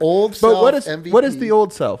Yoke. Old but self, what is MVP. What is the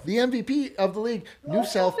old self? The MVP of the league. New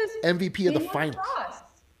self, is MVP of the being on finals. cross,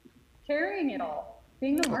 carrying it all,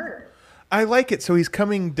 being the martyr. I like it. So he's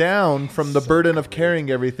coming down from the burden of carrying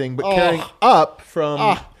everything, but carrying up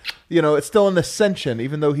from, it's still an ascension.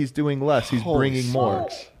 Even though he's doing less, he's bringing more.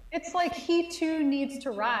 So it's like he too needs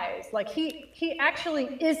to rise. Like he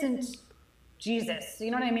actually isn't Jesus.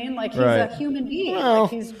 You know what I mean? Like he's a human being. Well,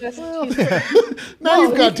 like he's just. Now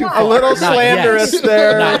you've got too far. A little slanderous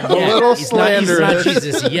there. A little slanderous. He's not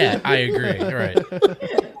Jesus yet. I agree. Right.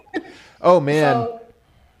 Oh man.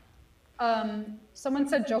 So, someone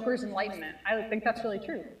said Joker's enlightenment. I think that's really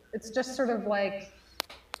true. It's just sort of like,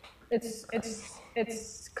 it's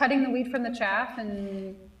cutting the wheat from the chaff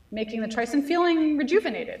and making the choice and feeling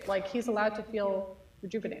rejuvenated. Like he's allowed to feel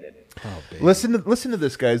rejuvenated. Listen to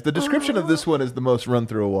this, guys. The description of this one is the most run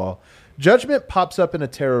through a wall. Judgment pops up in a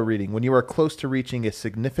tarot reading when you are close to reaching a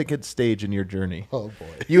significant stage in your journey. Oh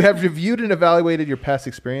boy. You have reviewed and evaluated your past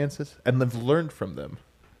experiences and have learned from them.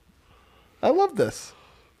 I love this.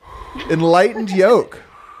 Enlightened yoke.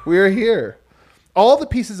 We are here. All the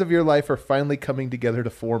pieces of your life are finally coming together to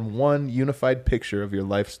form one unified picture of your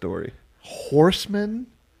life story. Horseman,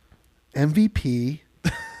 MVP,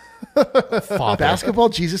 Father. basketball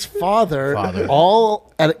Jesus, father,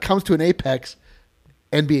 all, and it comes to an apex,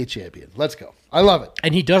 NBA champion. Let's go. I love it.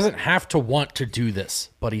 And he doesn't have to want to do this,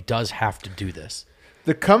 but he does have to do this.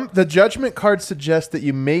 The judgment card suggests that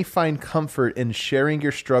you may find comfort in sharing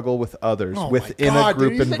your struggle with others within a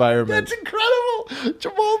group environment. That's incredible.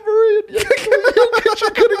 Jamal Murray and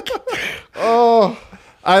Oh,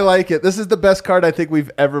 I like it. This is the best card I think we've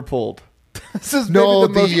ever pulled. This is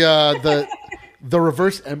the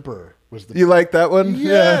reverse emperor was the. You like that one?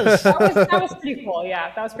 Yes. That was pretty cool.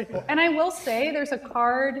 Yeah, that was pretty cool. And I will say there's a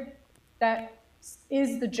card that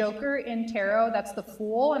is the Joker in tarot. That's the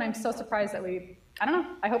Fool, and I'm so surprised that I don't know.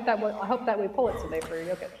 I hope that we pull it someday for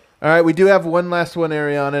Jokic. All right, we do have one last one,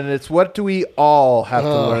 Ariana, and it's what do we all have to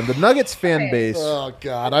learn? The Nuggets fan base. Oh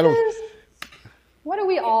God, I don't. What do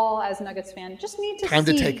we all, as Nuggets fans, just need to Time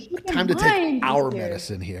see? to take our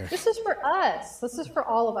medicine here. This is for us. This is for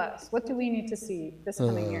all of us. What do we need to see this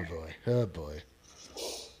coming year? Oh boy.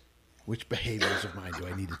 Which behaviors of mine do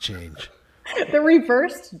I need to change? The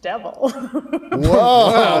reversed devil. Whoa,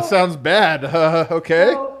 wow, sounds bad.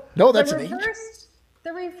 Okay. So, No, that's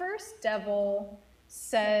the reverse devil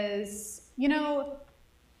says, you know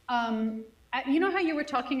how you were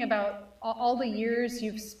talking about all the years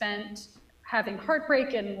you've spent having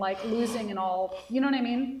heartbreak and like losing and all, you know what I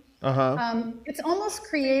mean? It's almost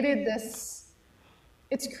created this.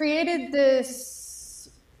 It's created this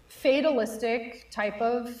fatalistic type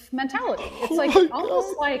of mentality. It's like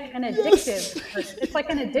almost like an addictive. It's like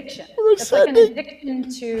an addiction. It's like an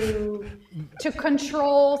addiction to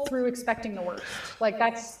control through expecting the worst. Like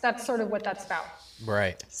that's sort of what that's about.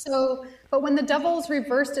 Right. So, but when the devil's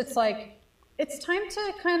reversed, it's like it's time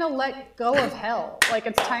to kind of let go of hell. Like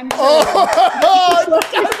it's time to.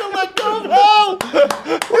 It's time to let go of hell.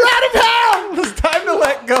 We're out of hell. It's time to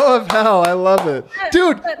let go of hell. I love it,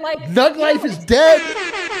 dude. But like, Nug Life is dead.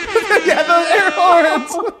 Yeah, those air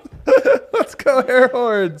horns. Let's go air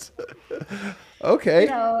horns. Okay.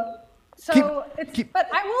 So but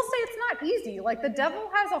I will say it's not easy. Like the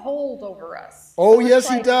devil has a hold over us. Oh, So yes,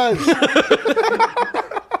 like, he does.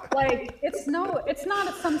 Like it's not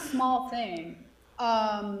some small thing.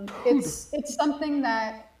 It's something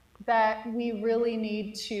that we really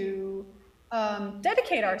need to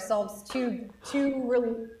dedicate ourselves to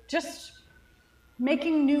just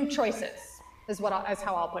making new choices is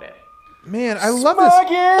how I'll put it. Man, I love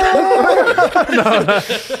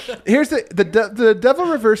this. Here's the devil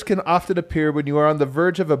reverse can often appear when you are on the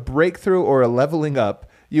verge of a breakthrough or a leveling up.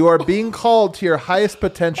 You are being called to your highest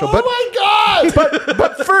potential. Oh my God!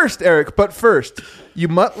 But first, Eric. But first, you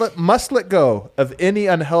must let go of any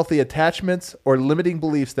unhealthy attachments or limiting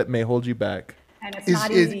beliefs that may hold you back. And it's not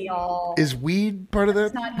easy, y'all. Is weed part of that?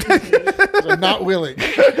 It's not easy. I'm not willing.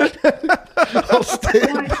 I'll stay.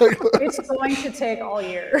 It's going to take all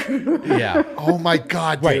year. Yeah. Oh my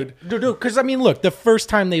God, dude. Right. Because, I mean, look, the first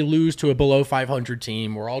time they lose to a below 500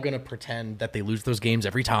 team, we're all going to pretend that they lose those games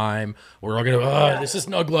every time. We're all going to, this is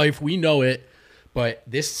Nug Life. We know it. But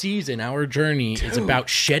this season, our journey is about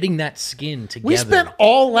shedding that skin together. We spent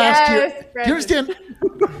all last year. Brandon. Do you understand,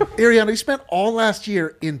 Ariana? We spent all last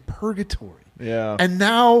year in purgatory. Yeah. And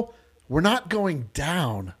now we're not going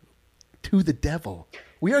down to the devil.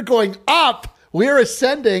 We are going up. We are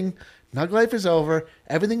ascending. Nug Life is over.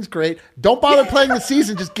 Everything's great. Don't bother playing the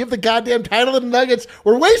season. Just give the goddamn title to the Nuggets.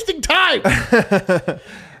 We're wasting time.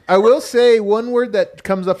 I will say one word that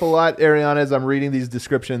comes up a lot, Ariana, as I'm reading these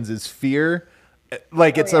descriptions is fear.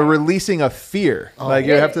 like it's a releasing of fear. Like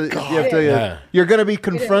you're going to be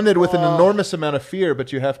confronted with an enormous amount of fear,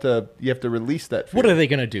 but you have to release that fear. What are they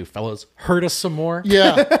going to do, fellas? Hurt us some more?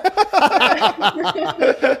 Yeah.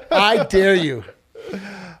 I dare you.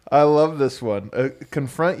 I love this one.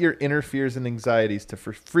 Confront your inner fears and anxieties to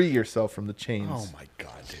free yourself from the chains. Oh my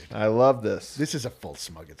God, dude. I love this. This is a full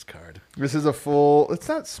Smuggets card. This is a full... It's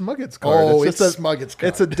not Smuggets card. Oh, it's just a Smuggets card.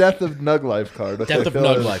 It's a Death of Nug Life card. Death of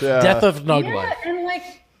Nug Life. Yeah. Death of Nug Life. And like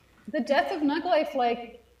the Death of Nug Life,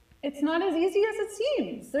 like it's not as easy as it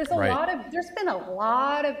seems. There's there's been a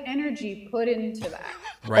lot of energy put into that.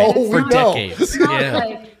 Right. For decades. It's not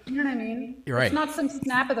like, you know what I mean? You're right. It's not some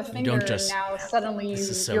snap of the finger and now suddenly this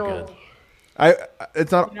is so good.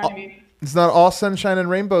 It's not... You know what I mean? It's not all sunshine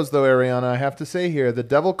and rainbows, though, Ariana. I have to say here, the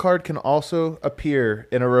Devil card can also appear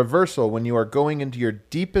in a reversal when you are going into your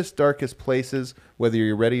deepest, darkest places, whether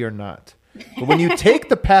you're ready or not. But when you take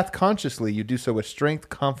the path consciously, you do so with strength,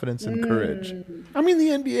 confidence, and courage. I mean, the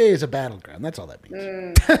NBA is a battleground. That's all that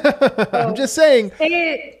means. I'm just saying.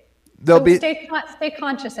 Stay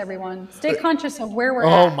conscious, everyone. Stay conscious of where we're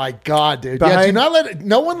at. Oh, my God, dude. Do not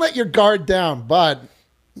no one let your guard down, but,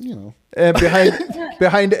 you know. And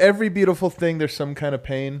behind every beautiful thing, there's some kind of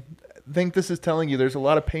pain. I think this is telling you there's a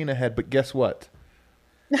lot of pain ahead, but guess what?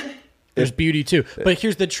 There's beauty too. But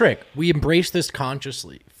here's the trick. We embrace this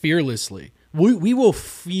consciously, fearlessly. We will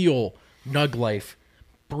feel Nug Life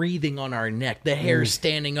breathing on our neck, the hair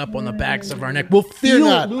standing up on the backs of our neck. We'll feel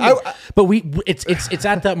it. But it's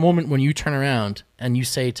at that moment when you turn around and you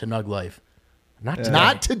say to Nug Life, Not today.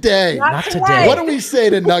 Not today. Not today. What do we say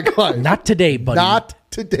to Nug Life? Not today, buddy. Not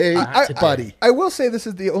today, buddy. I will say this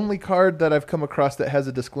is the only card that I've come across that has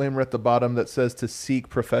a disclaimer at the bottom that says to seek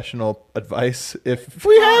professional advice. If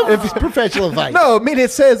we have professional advice. No, I mean,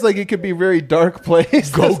 it says like it could be a very dark place.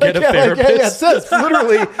 Go get a therapist. Yeah, it says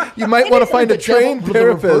literally you might want to find a trained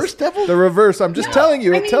therapist. The reverse devil? The reverse. I'm just telling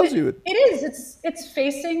you. It tells you. It is. It's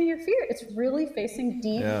facing your fear. It's really facing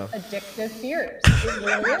deep, addictive fears. It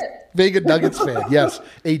really is. Being a Nuggets fan, yes.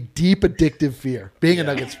 A deep, addictive fear. Being a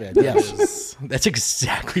Nuggets fan, yes. That's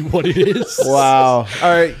exactly what it is. Wow. All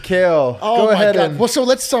right, Kale. Go ahead and well, so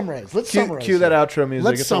let's summarize. Cue that outro music.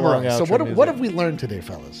 Let's summarize. So what have we learned today,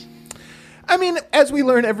 fellas? I mean, as we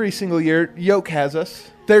learn every single year, Jokic has us.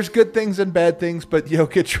 There's good things and bad things, but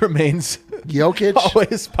Jokic remains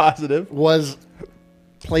always positive. Was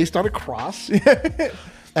placed on a cross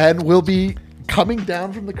and will be coming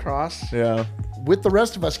down from the cross. Yeah. With the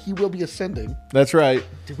rest of us, he will be ascending. That's right.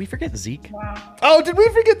 Did we forget Zeke? Wow. Oh, did we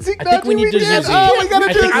forget Zeke? I think we need to do Zeke. Oh, we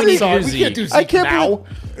gotta do Zeke. We can't do Zeke now.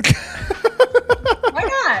 Why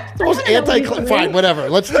not? Those fine, whatever.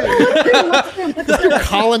 Let's do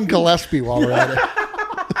Colin Gillespie while we're at it.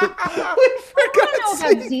 We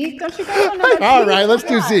forgot Zeke. Don't you guys know about All right, let's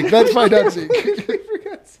do Zeke. Let's find out Zeke.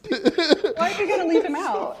 Why are you going to leave him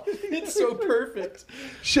out? It's so perfect.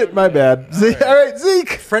 Shit, my bad. Zeke. All right, Zeke.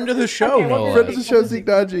 Friend of the show, Friend of the show, Zeke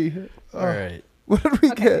Dodgy. All right. What did we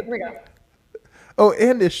get? Here we go. Oh,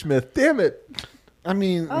 and Ish Smith. Damn it. I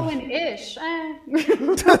mean. Oh, and Ish. Sorry,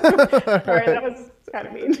 that was kind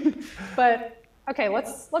of mean. But okay,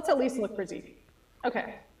 let's at least look for Zeke.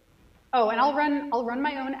 Okay. Oh, and I'll run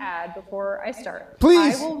my own ad before I start.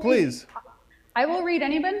 Please. I will read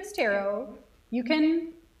anybody's tarot. You can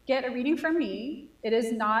get a reading from me. It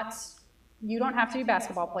is not. You don't have to be a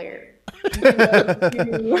basketball player. You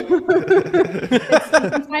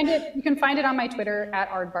can find it on my Twitter at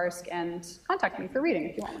Ardvarsk and contact me for reading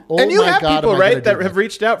if you want. And you have people, right, that have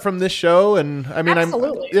reached out from this show, and I mean,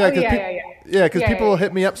 absolutely. Because people will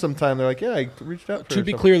hit me up sometime. They're like, "Yeah, I reached out." To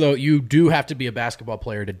be clear, though, you do have to be a basketball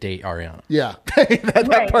player to date Ariana. Yeah,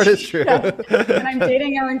 that part is true. Yeah. And I'm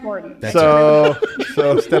dating Aaron Gordon. So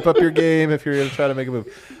step up your game if you're going to try to make a move.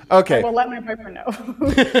 Okay. I will let my boyfriend know.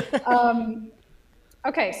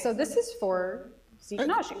 Okay, so this is for Zeke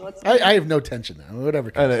Naji. I have no tension now.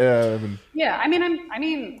 Whatever. I'm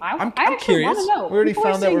actually curious. want to know. We already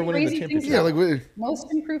found that we're winning the championship. Yeah,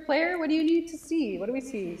 most improved player. What do you need to see? What do we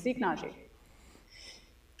see? Zeke Naji.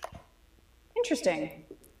 Interesting.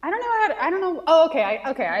 I don't know. Oh, okay.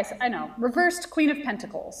 I know. Reversed Queen of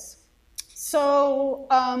Pentacles. So,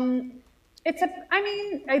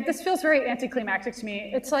 this feels very anticlimactic to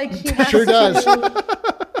me. It's like he has sure does.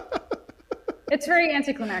 It's very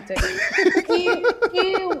anticlimactic.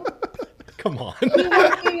 Come on.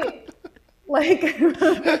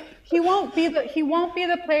 He won't be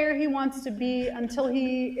the player he wants to be until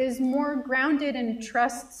he is more grounded and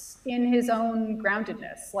trusts in his own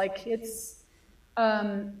groundedness. Like it's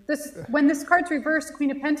when this card's reversed,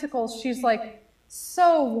 Queen of Pentacles, she's like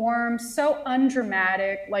so warm, so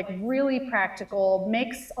undramatic, like really practical,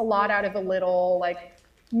 makes a lot out of a little, like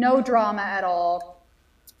no drama at all.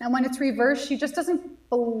 And when it's reversed, she just doesn't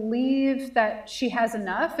believe that she has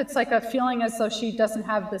enough. It's like a feeling as though she doesn't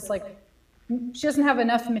have this, like, she doesn't have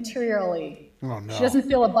enough materially. Oh, no. She doesn't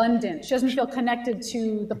feel abundant. She doesn't feel connected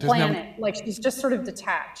to the planet. Like she's just sort of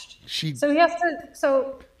detached. So he has to.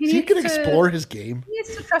 So he can explore his game. He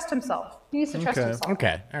needs to trust himself. He needs to trust himself.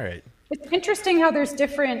 Okay. All right. It's interesting how there's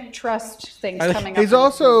different trust things coming up. He's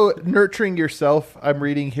also nurturing yourself. I'm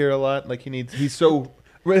reading here a lot. Like he's so.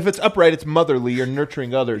 If it's upright, it's motherly. You're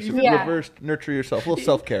nurturing others. Reversed, nurture yourself. A little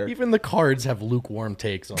self-care. Even the cards have lukewarm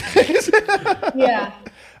takes on it. Yeah.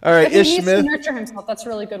 All right, Ish he needs Smith. to nurture himself. That's a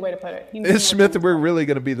really good way to put it. Ish Smith, we're really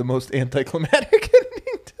going to be the most anticlimactic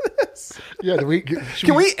ending to this. Yeah,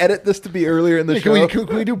 can we edit this to be earlier in the show?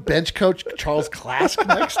 Can we do bench coach Charles Klask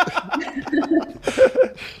next?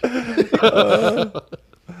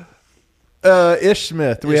 Ish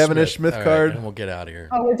Smith. Do we have an Ish Smith card? Right, and we'll get out of here.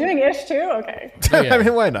 Oh, we're doing Ish too? Okay. Oh, yeah. I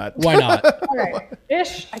mean, why not? Why not? All right.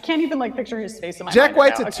 Ish, I can't even like picture his face in my Jack mind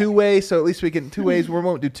White's right a now. two-way, so at least we get two ways. We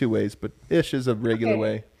won't do two ways, but Ish is a regular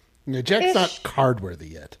way. Yeah, Jack's not card worthy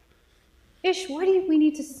yet. Ish, what do we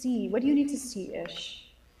need to see? What do you need to see, Ish?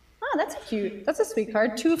 Oh, that's cute. That's a sweet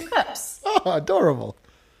card. 2 of Cups. Oh, adorable.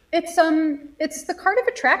 It's the card of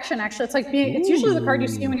attraction. Actually, it's like it's usually the card you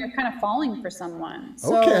see when you're kind of falling for someone.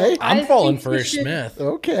 So Okay. I'm falling for Ish Smith.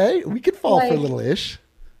 Okay, we could fall for a little Ish.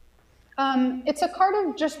 It's a card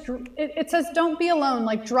of just. It says, "Don't be alone."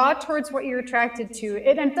 Like draw towards what you're attracted to.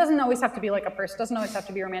 It doesn't always have to be like a person. It doesn't always have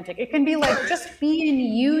to be romantic. It can be like just be in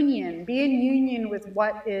union. Be in union with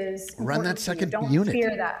what is. Run that important to you. second Don't unit.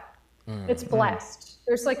 fear that. It's blessed.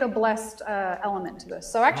 There's like a blessed element to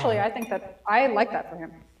this. So actually, I think that I like that for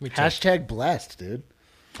him. Hashtag blessed, dude.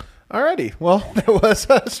 Alrighty. Well, that was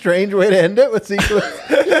a strange way to end it with Seeking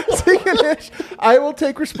Ish. I will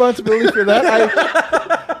take responsibility for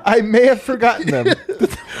that. I may have forgotten them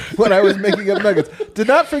when I was making up nuggets. Did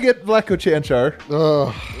not forget Blacko Chanchar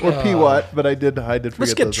or P-Watt, but I did forget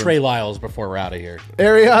Let's get those Trey ones. Lyles before we're out of here.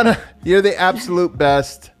 Ariana, you're the absolute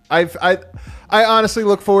best. I honestly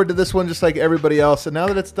look forward to this one just like everybody else. And now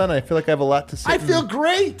that it's done, I feel like I have a lot to say. I feel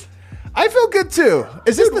great. I feel good too.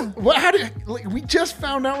 Is this we just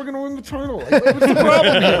found out we're going to win the title. Like, what's the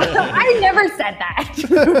problem here? I never said that.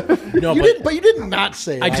 No, But you did not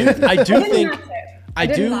say it. I do think I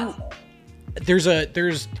did not say it.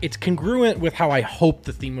 it's congruent with how I hope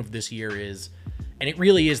the theme of this year is, and it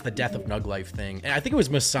really is the death of Nug Life thing. And I think it was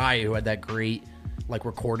Messiah who had that great like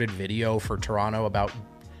recorded video for Toronto about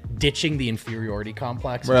ditching the inferiority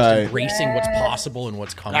complex and just embracing what's possible and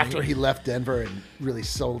what's coming. After he left Denver and really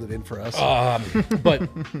sold it in for us. But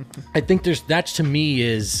I think that to me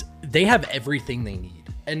is they have everything they need,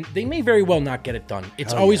 and they may very well not get it done.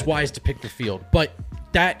 It's always wise to pick the field, but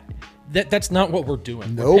that's not what we're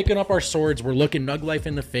doing. Nope. We're picking up our swords, we're looking Nug Life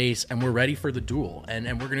in the face, and we're ready for the duel. And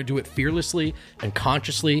we're going to do it fearlessly and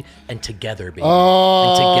consciously and together, baby.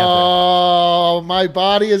 Oh, my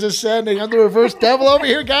body is ascending. I'm the reverse devil over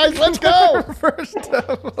here, guys. Let's go. Reverse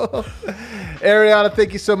devil. Ariana,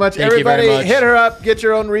 thank you so much. Thank you very Everybody, much. hit her up. Get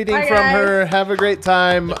your own reading Bye, from guys. her. Have a great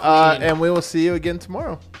time. And we will see you again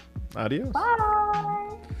tomorrow. Adios. Bye.